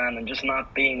following the plan and just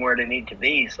not being where they need to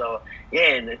be. So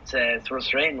yeah, it's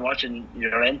frustrating watching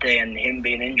Llorente, and him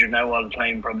being injured now all the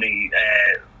time probably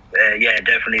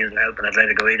definitely isn't helping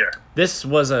Atletico either. This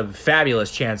was a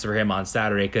fabulous chance for him on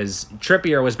Saturday because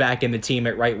Trippier was back in the team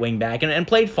at right wing back and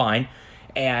played fine.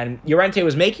 And Llorente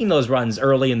was making those runs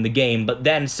early in the game, but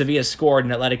then Sevilla scored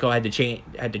and Atletico had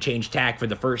to change tack for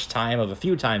the first time of a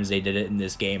few times they did it in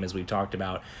this game, as we've talked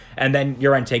about. And then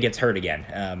Llorente gets hurt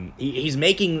again. He was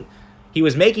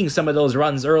making some of those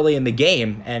runs early in the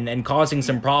game and causing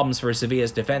some problems for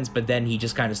Sevilla's defense, but then he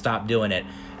just kind of stopped doing it,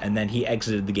 and then he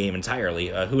exited the game entirely.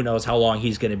 Who knows how long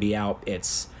he's going to be out?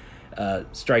 It's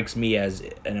strikes me as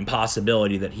an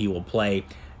impossibility that he will play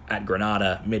at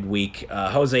Granada midweek.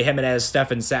 Jose Jimenez,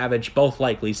 Stefan Savic, both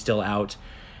likely still out.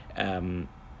 Let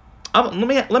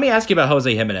me ask you about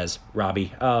Jose Jimenez,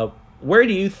 Robbie. Where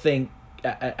do you think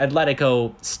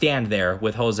Atletico stand there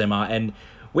with Josema, and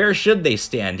where should they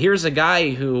stand? Here's a guy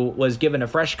who was given a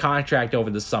fresh contract over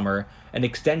the summer, an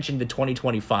extension to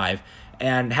 2025,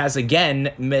 and has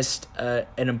again missed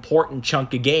an important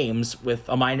chunk of games with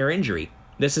a minor injury.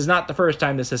 This is not the first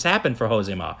time this has happened for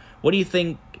Josema. What do you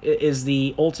think is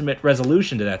the ultimate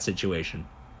resolution to that situation?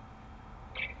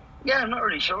 Yeah, I'm not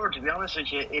really sure, to be honest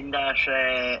with you, in that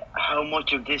how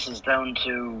much of this is down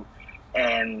to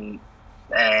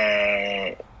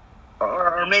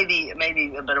or maybe a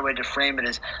better way to frame it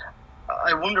is,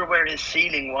 I wonder where his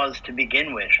ceiling was to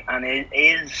begin with, and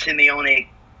is Simeone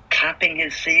capping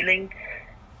his ceiling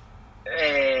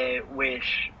with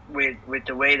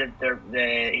the way that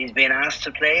he's being asked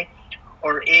to play,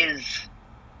 or is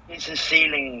his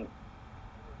ceiling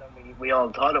than we all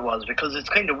thought it was? Because it's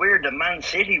kind of weird that Man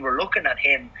City were looking at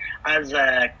him as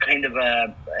a kind of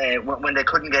when they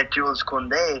couldn't get Jules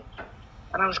Koundé,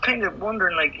 and I was kind of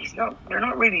wondering, like, they're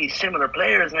not really similar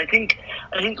players, and I think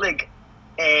like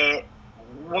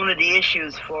one of the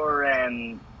issues for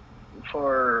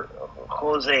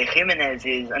Jose Jimenez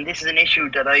is, and this is an issue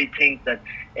that I think that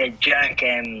Jack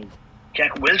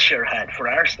Wilshere had for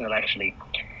Arsenal, actually,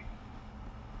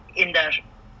 in that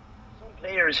some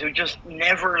players who just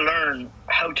never learn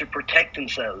how to protect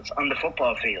themselves on the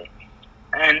football field,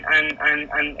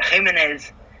 and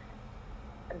Jimenez,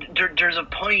 there's a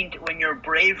point when your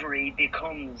bravery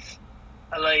becomes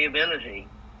a liability,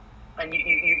 and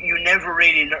you never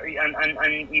really learn,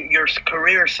 and your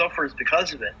career suffers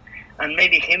because of it. And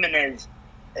maybe Jimenez,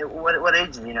 what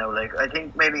is, like, I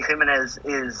think maybe Jimenez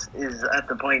is at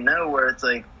the point now where it's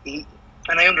like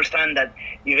and I understand that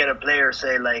you get a player,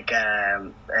 say, like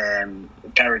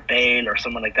Gareth Bale or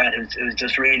someone like that, who's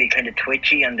just really kind of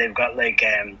twitchy, and they've got like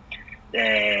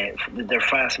their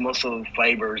fast muscle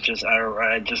fibers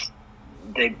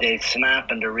they snap,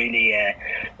 and they're really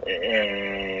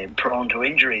prone to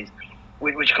injuries,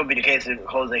 which could be the case with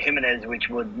Jose Jimenez, which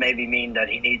would maybe mean that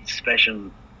he needs special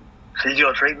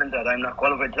physio treatment that I'm not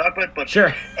qualified to talk about, but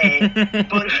sure.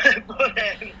 but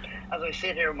as I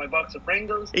sit here with my box of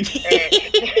Pringles, giving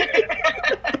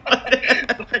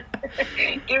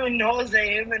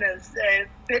Jose Jimenez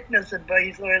fitness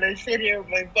advice while I sit here with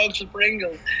my box of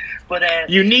Pringles, but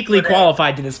uniquely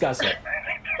qualified to discuss it.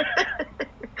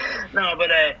 No,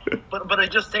 but I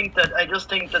just think that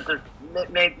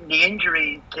the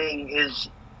injury thing is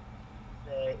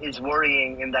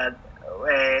worrying, in that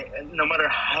no matter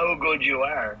how good you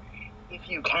are, if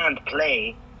you can't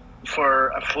play for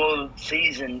a full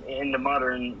season in the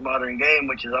modern game,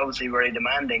 which is obviously very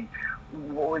demanding,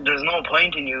 there's no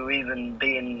point in you even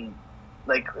being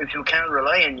like, if you can't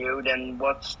rely on you, then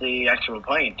what's the actual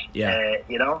point? Yeah.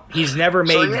 You know, he's never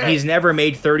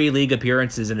made 30 league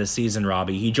appearances in a season,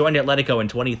 Robbie. He joined Atletico in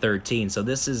 2013, so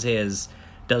this is his,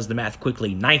 does the math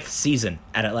quickly, 9th season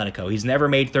at Atletico. He's never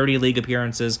made 30 league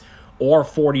appearances or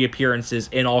 40 appearances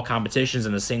in all competitions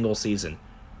in a single season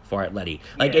for Atleti.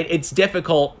 Like, it's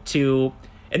difficult to...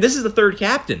 And this is the third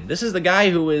captain. This is the guy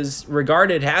who has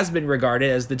been regarded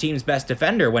as the team's best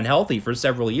defender when healthy for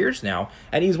several years now,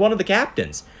 and he's one of the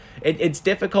captains. It's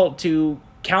difficult to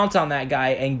count on that guy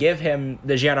and give him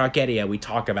the jerarquía we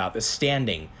talk about, the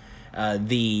standing.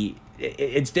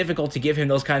 It's difficult to give him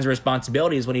those kinds of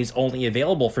responsibilities when he's only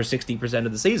available for 60%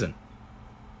 of the season.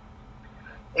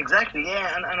 Exactly,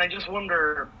 yeah, and I just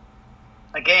wonder,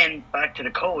 again, back to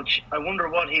the coach, I wonder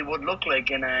what he would look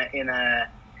like in a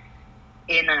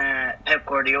Pep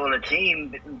Guardiola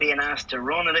team, being asked to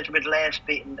run a little bit less,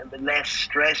 less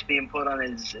stress being put on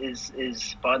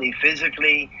his body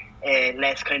physically,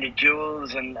 less kind of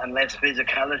duels and less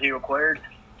physicality required.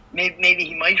 Maybe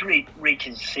he might reach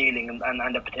his ceiling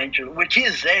and the potential, which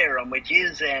is there, and which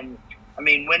is, I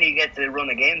mean, when he gets to run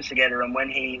of games together and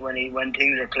when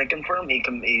things are clicking for him,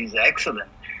 he's excellent.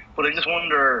 But I just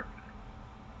wonder,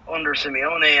 under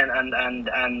Simeone and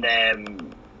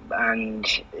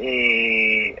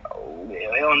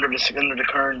under the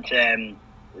current in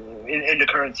the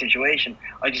current situation,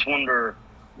 I just wonder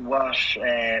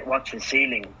what's his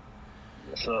ceiling.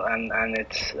 So and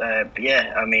it's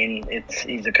I mean,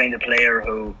 he's the kind of player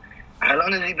who, how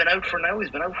long has he been out for now? He's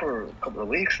been out for a couple of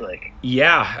weeks, like.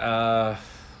 Yeah,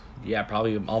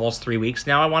 probably almost 3 weeks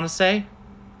now, I want to say.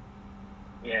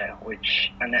 Yeah,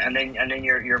 which and then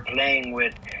you're playing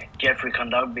with Jeffrey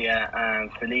Kondogbia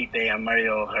and Felipe and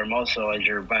Mario Hermoso as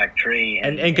your back three.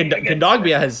 And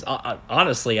Kondogbia has,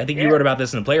 honestly, I think you wrote about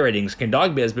this in the play ratings,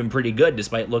 Kondogbia has been pretty good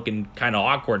despite looking kind of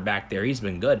awkward back there. He's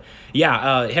been good.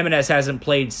 Yeah, Jimenez hasn't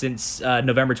played since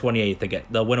November 28th, again,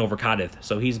 the win over Cadiz,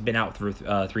 so he's been out for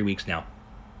 3 weeks now.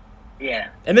 Yeah.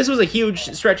 And this was a huge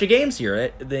stretch of games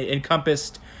here. They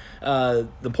encompassed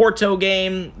the Porto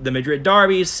game, the Madrid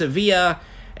derby, Sevilla,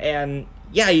 and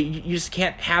yeah, you just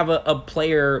can't have a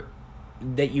player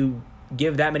that you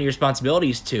give that many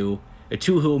responsibilities to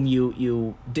whom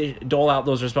you dole out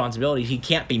those responsibilities. He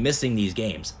can't be missing these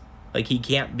games. Like, he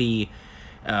can't be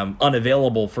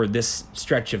unavailable for this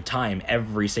stretch of time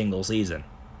every single season.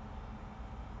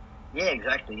 Yeah,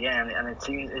 exactly. Yeah, and it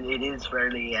seems it is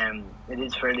fairly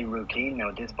routine now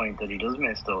at this point that he does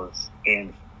miss those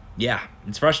games. Yeah,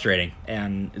 it's frustrating,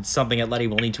 and it's something Atleti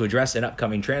will need to address in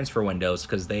upcoming transfer windows,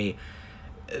 because they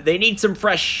need some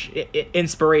fresh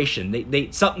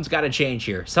inspiration. Something's got to change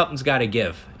here. Something's got to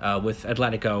give with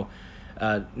Atletico.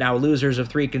 Now losers of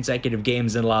 3 consecutive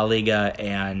games in La Liga,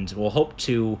 and will hope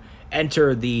to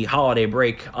enter the holiday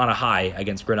break on a high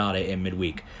against Granada in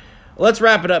midweek. Let's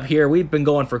wrap it up here. We've been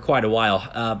going for quite a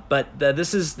while, but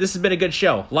this has been a good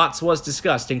show. Lots was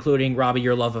discussed, including, Robbie,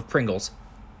 your love of Pringles.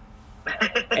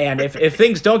 And if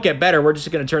things don't get better, we're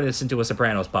just going to turn this into a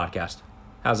Sopranos podcast.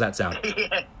 How's that sound?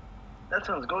 Yeah, that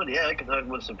sounds good. Yeah, I could talk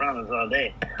about Sopranos all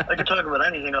day. I could talk about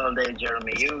anything all day,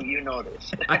 Jeremy. You know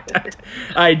this.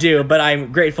 I do, but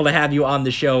I'm grateful to have you on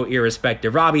the show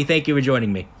irrespective. Robbie, thank you for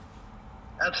joining me.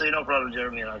 Absolutely no problem,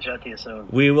 Jeremy, and I'll chat to you soon.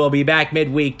 We will be back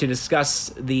midweek to discuss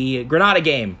the Granada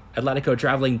game. Atletico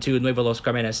traveling to Nuevo Los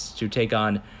Carmenes to take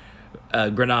on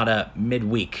Granada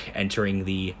midweek, entering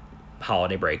the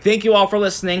holiday break. Thank you all for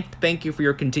listening. Thank you for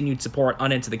your continued support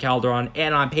on Into the Calderon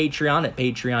and on Patreon at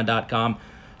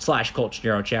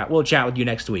patreon.com/CultNeuroChat. We'll chat with you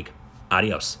next week.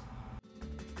 Adios.